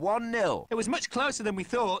scoreline of 1-0. It was much closer than we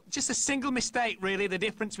thought. Just a single mistake, really, the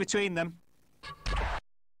difference between them.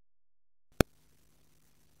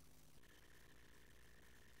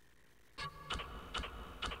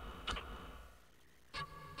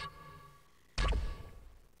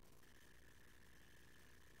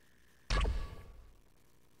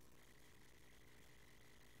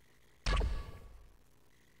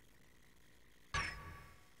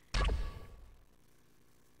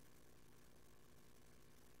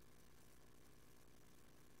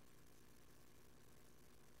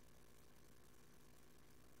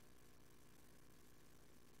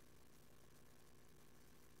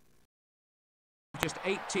 Just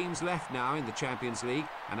 8 teams left now in the Champions League,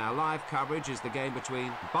 and our live coverage is the game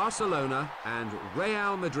between Barcelona and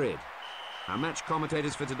Real Madrid. Our match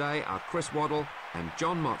commentators for today are Chris Waddle and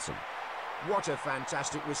John Motson. What a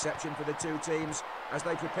fantastic reception for the two teams as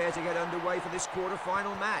they prepare to get underway for this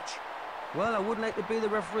quarter-final match. Well, I wouldn't like to be the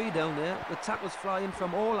referee down there. The tackles flying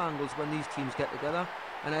from all angles when these teams get together,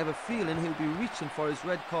 and I have a feeling he'll be reaching for his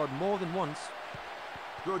red card more than once.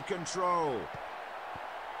 Good control.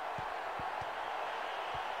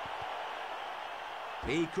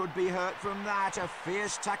 He could be hurt from that. A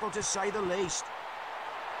fierce tackle to say the least.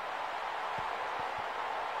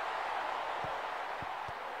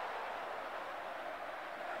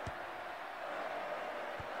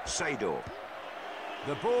 Seydorf.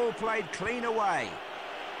 The ball played clean away.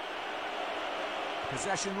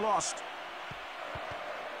 Possession lost.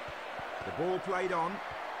 The ball played on.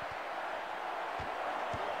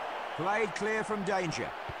 Played clear from danger.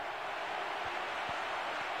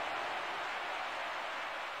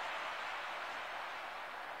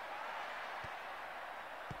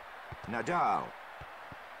 Nadal.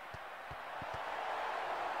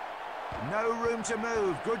 No room to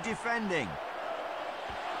move. Good defending.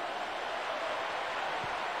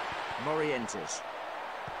 Morientes.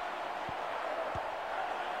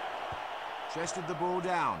 Chested the ball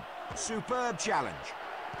down. Superb challenge.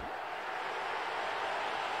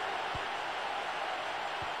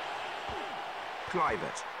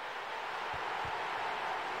 Kluivert.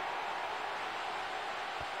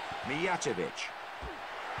 Mijatovic.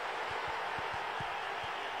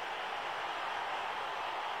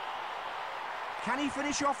 Can he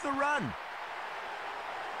finish off the run?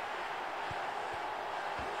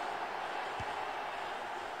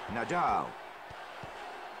 Nadal.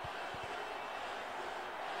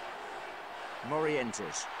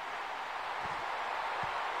 Morientes.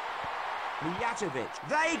 Mijatovic.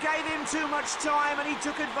 They gave him too much time and he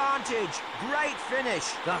took advantage. Great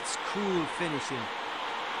finish. That's cool finishing.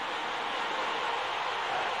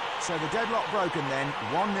 So the deadlock broken then,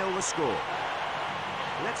 1-0 the score.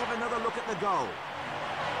 Let's have another look at the goal.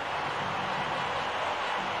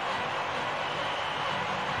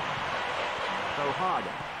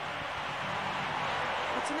 Bohada.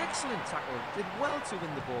 That's an excellent tackle. Did well to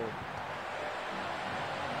win the ball.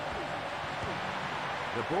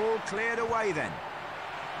 The ball cleared away then.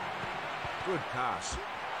 Good pass.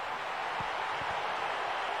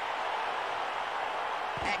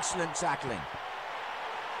 Excellent tackling.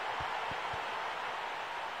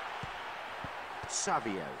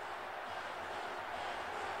 Savio.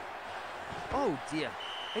 Oh dear,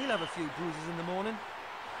 he'll have a few bruises in the morning.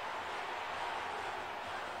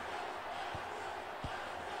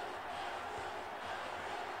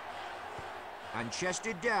 And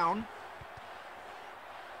chested down.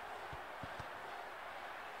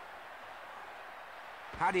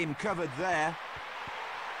 Had him covered there.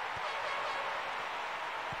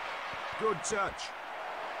 Good touch.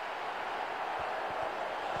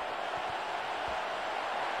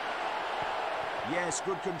 Yes,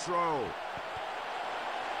 good control.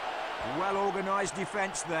 Well-organised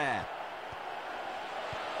defence there.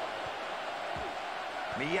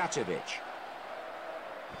 Mijatovic.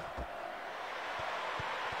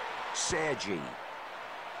 Sergi.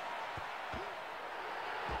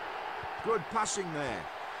 Good passing there.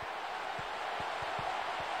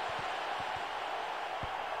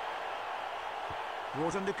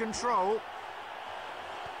 Brought under control.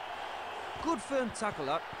 Good firm tackle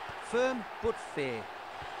that. Firm but fair.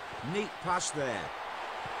 Neat pass there.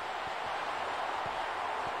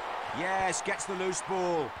 Yes, gets the loose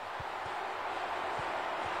ball.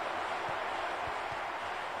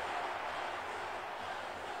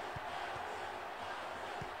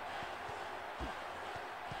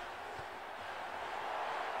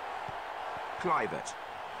 Kluivert.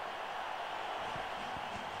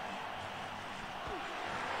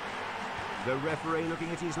 The referee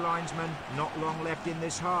looking at his linesman. Not long left in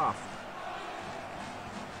this half.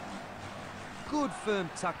 Good firm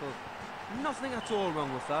tackle. Nothing at all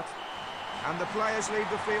wrong with that. And the players leave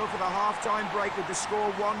the field for the half-time break with the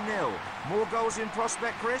score 1-0. More goals in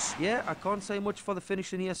prospect, Chris? Yeah, I can't say much for the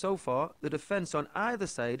finishing here so far. The defence on either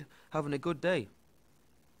side having a good day.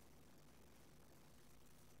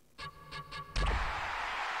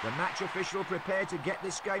 The match official prepared to get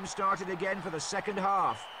this game started again for the second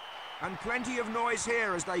half. And plenty of noise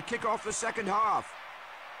here as they kick off the second half.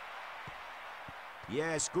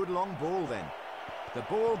 Yes, good long ball then. The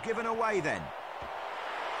ball given away then.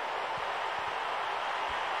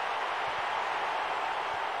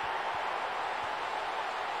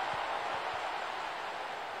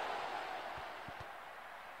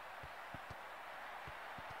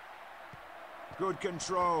 Good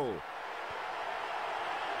control.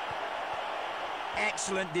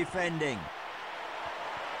 Excellent defending.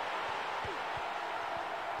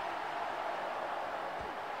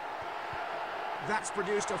 That's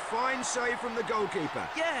produced a fine save from the goalkeeper.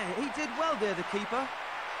 Yeah, he did well there, the keeper.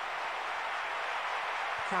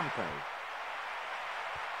 Campo.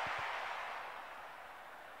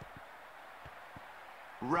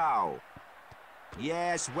 Rao.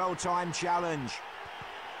 Yes, well-timed challenge.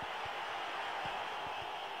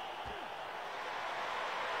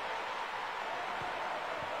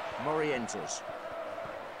 Morientes.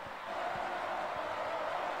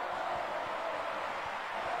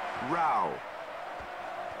 Rao.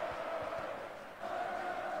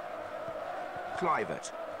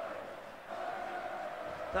 Kluivert.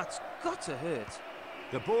 That's got to hurt.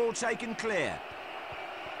 The ball taken clear.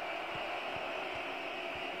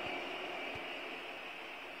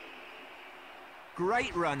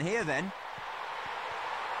 Great run here then.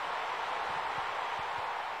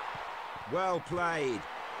 Well played.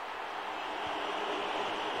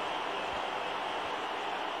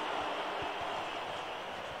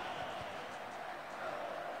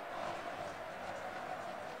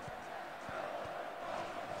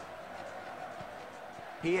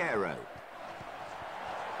 Piero.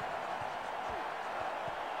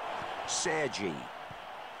 Sergi.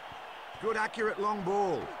 Good accurate long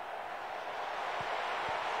ball.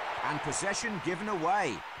 And possession given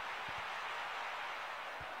away.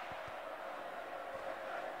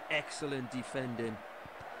 Excellent defending.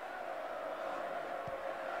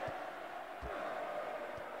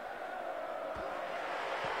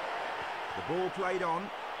 The ball played on.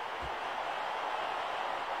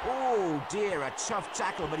 Oh dear, a tough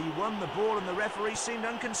tackle, but he won the ball and the referee seemed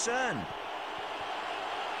unconcerned.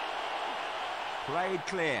 Played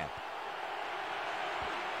clear.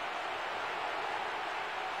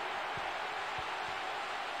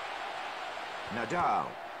 Nadal.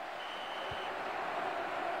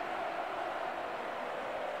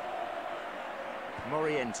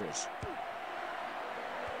 Morientes.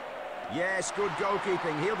 Yes, good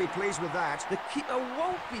goalkeeping. He'll be pleased with that. The keeper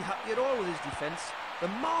won't be happy at all with his defence. The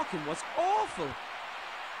marking was awful.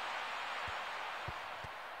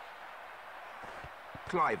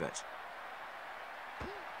 Kluivert.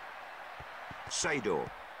 Seydor.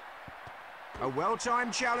 A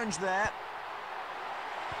well-timed challenge there.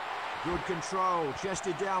 Good control,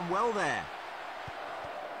 chested down well there.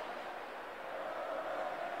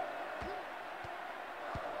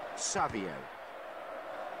 Savio.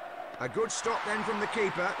 A good stop then from the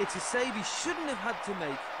keeper. It's a save he shouldn't have had to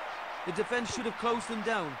make. The defence should have closed him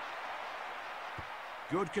down.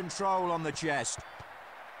 Good control on the chest.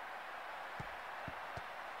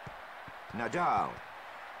 Nadal.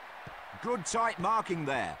 Good tight marking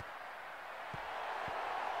there.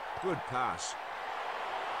 Good pass.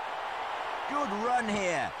 Good run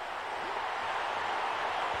here.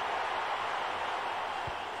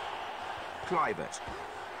 Kluivert.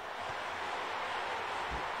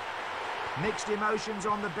 Mixed emotions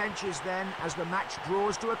on the benches then as the match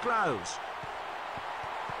draws to a close.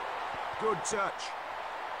 Good touch.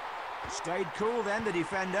 Stayed cool then, the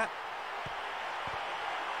defender.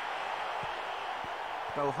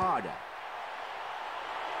 Bohada.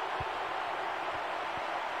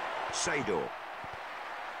 Sador.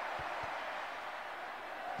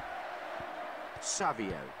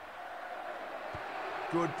 Savio.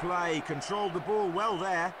 Good play, controlled the ball well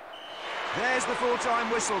there. There's the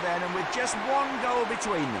full-time whistle then, and with just one goal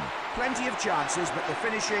between them. Plenty of chances, but the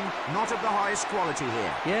finishing not of the highest quality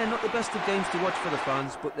here. Yeah, not the best of games to watch for the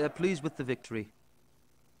fans, but they're pleased with the victory.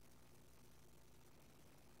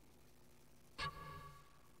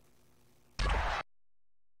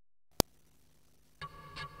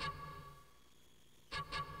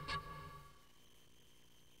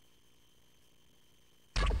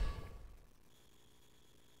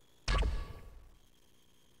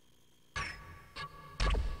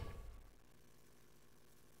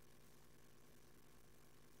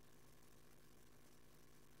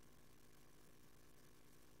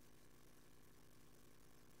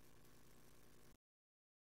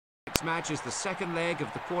 Next match is the second leg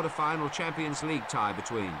of the quarter-final Champions League tie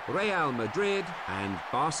between Real Madrid and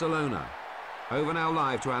Barcelona. Over now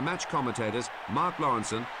live to our match commentators, Mark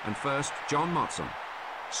Lawrenson and first John Motson.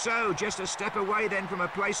 So, just a step away then from a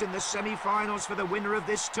place in the semi-finals for the winner of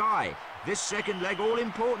this tie. This second leg all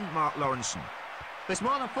important, Mark Lawrenson. There's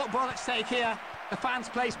more than football at stake here. The fans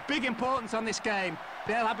place big importance on this game.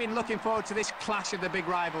 They'll have been looking forward to this clash of the big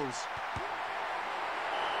rivals.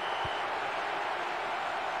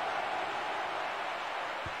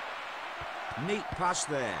 Neat pass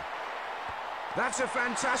there. That's a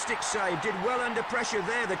fantastic save. Did well under pressure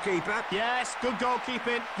there, the keeper. Yes, good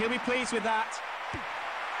goalkeeping. He'll be pleased with that.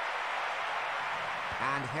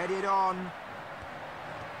 And headed on.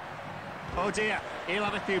 Oh dear, he'll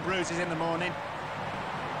have a few bruises in the morning.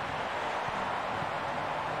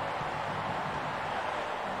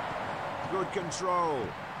 Good control.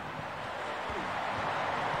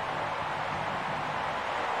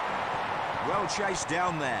 Well chased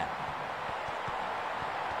down there.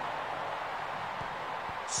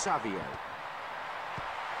 Savio.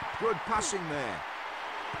 Good passing there.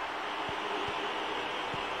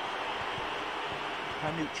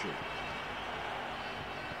 Panucci.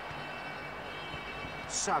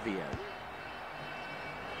 Savio.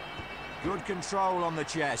 Good control on the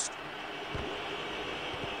chest.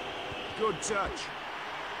 Good touch.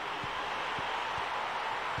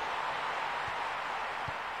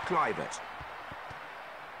 Kluivert.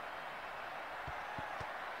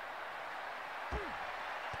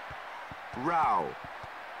 Rao.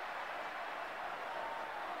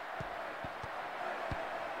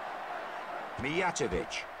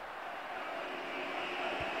 Mijatovic.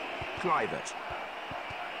 Kluivert.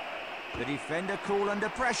 The defender cool under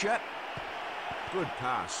pressure. Good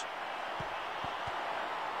pass.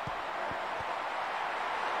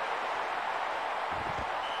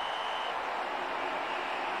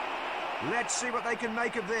 Let's see what they can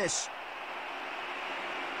make of this.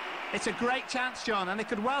 It's a great chance, John, and they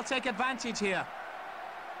could well take advantage here.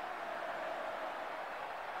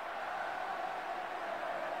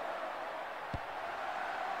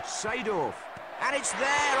 Sadorf. And it's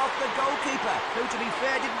there off the goalkeeper, who, to be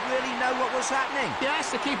fair, didn't really know what was happening. Yes,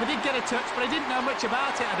 the keeper did get a touch, but he didn't know much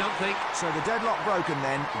about it, I don't think. So the deadlock broken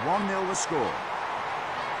then, 1-0 the score.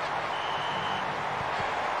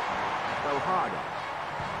 Bohada.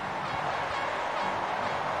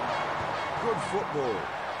 Good football.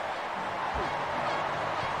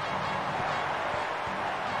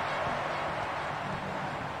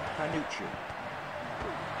 Panucci.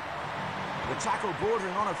 The tackle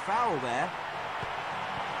bordering on a foul there.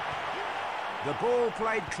 The ball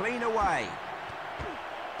played clean away.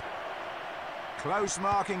 Close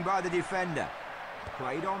marking by the defender.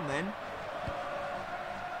 Played on then.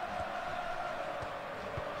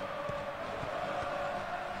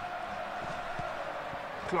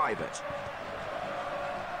 Kluivert.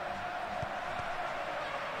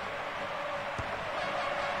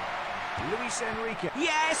 Luis Enrique.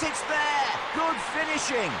 Yes, it's there! Good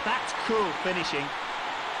finishing! That's cool finishing.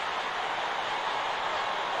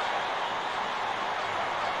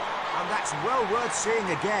 And that's well worth seeing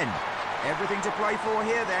again. Everything to play for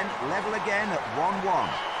here then, level again at 1-1.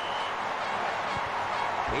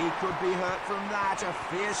 He could be hurt from that, a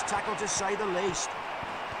fierce tackle to say the least.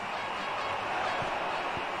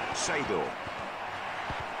 Sador.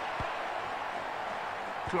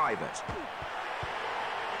 Kluivert.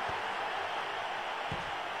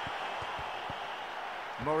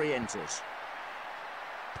 Morientes.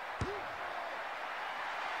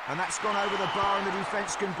 And that's gone over the bar and the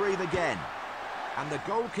defence can breathe again. And the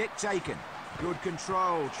goal kick taken. Good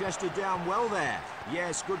control, chested down well there.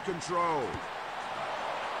 Yes, good control.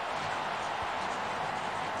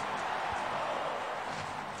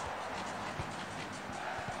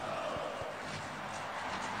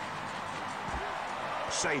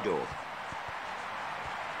 Seedorf.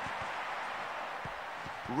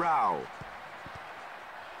 Rao.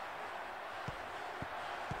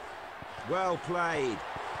 Well played.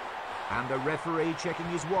 And the referee checking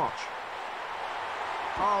his watch.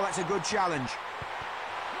 Oh, that's a good challenge.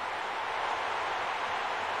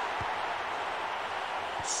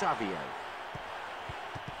 Savio.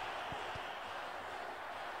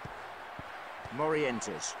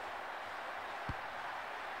 Morientes.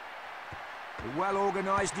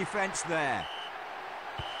 Well-organised defence there.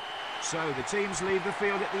 So the teams leave the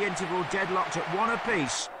field at the interval deadlocked at 1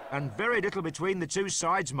 apiece, and very little between the two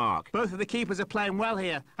sides, Mark. Both of the keepers are playing well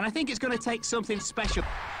here, and I think it's going to take something special.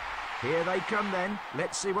 Here they come then.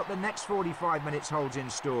 Let's see what the next 45 minutes holds in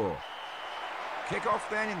store. Kick-off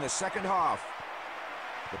then in the second half.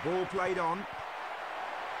 The ball played on.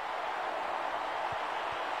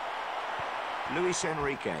 Luis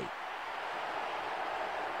Enrique.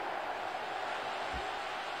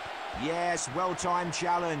 Yes, well-timed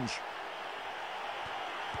challenge.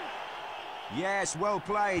 Yes, well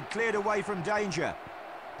played, cleared away from danger.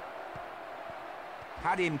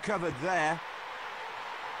 Had him covered there.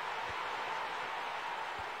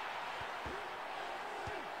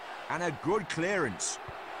 And a good clearance.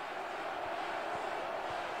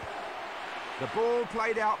 The ball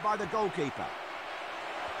played out by the goalkeeper.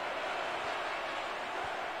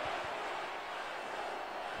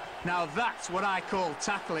 Now that's what I call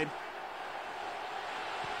tackling.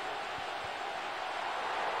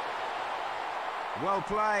 Well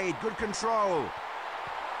played, good control.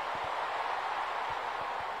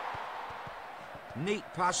 Neat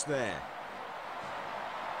pass there.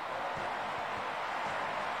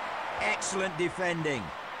 Excellent defending.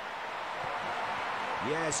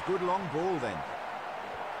 Yes, good long ball then.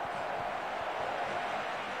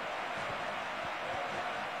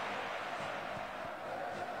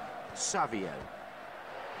 Savio.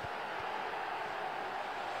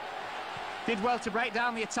 Did well to break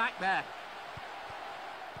down the attack there.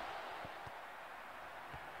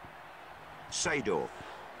 Seedorf.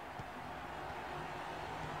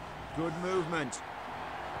 Good movement.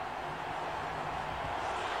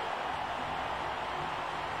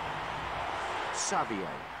 Savio.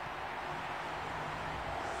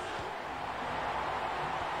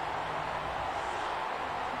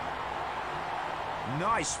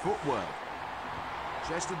 Nice footwork.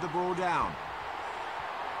 Chested the ball down.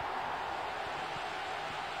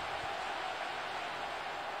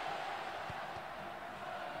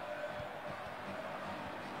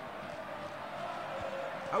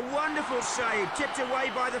 A wonderful save, tipped away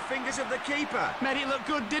by the fingers of the keeper. Made it look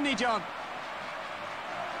good, didn't he, John?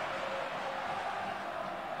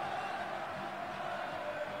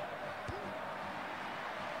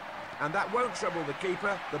 And that won't trouble the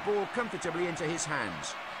keeper. The ball comfortably into his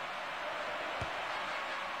hands.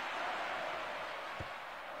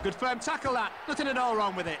 Good firm tackle, that. Nothing at all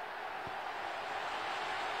wrong with it.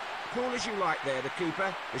 Cool as you like there, the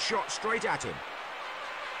keeper. The shot straight at him.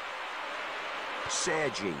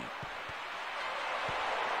 Sergi.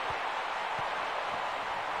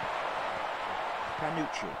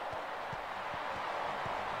 Panucci.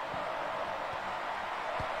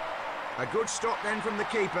 A good stop then from the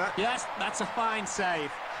keeper. Yes, that's a fine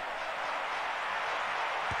save.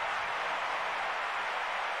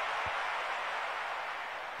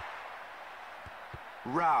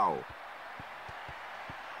 Rao.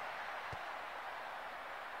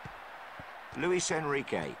 Luis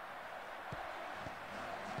Enrique.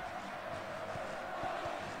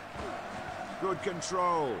 Good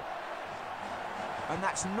control. And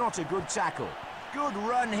that's not a good tackle. Good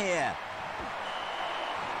run here.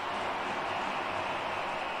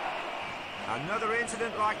 Another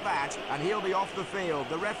incident like that, and he'll be off the field.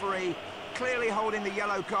 The referee clearly holding the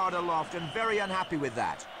yellow card aloft and very unhappy with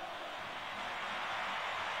that.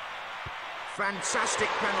 Fantastic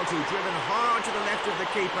penalty, driven hard to the left of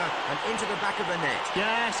the keeper and into the back of the net.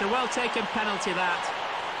 Yes, a well-taken penalty, that.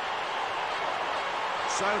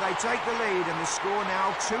 So they take the lead and the score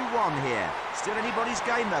now 2-1 here. Still anybody's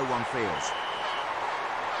game though, one feels.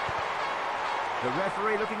 The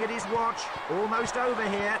referee looking at his watch, almost over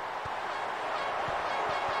here.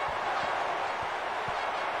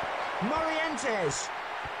 Morientes.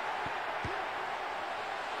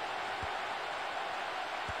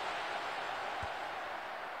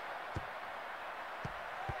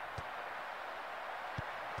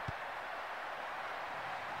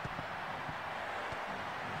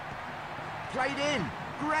 played in.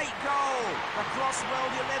 Great goal. The cross well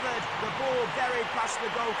delivered. The ball buried past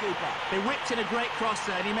the goalkeeper. They whipped in a great cross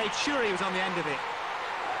there, and he made sure he was on the end of it.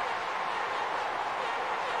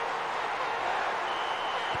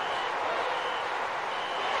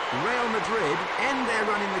 Real Madrid end their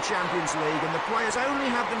run in the Champions League, and the players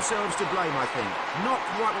only have themselves to blame, I think. Not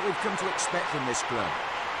quite what we've come to expect from this club.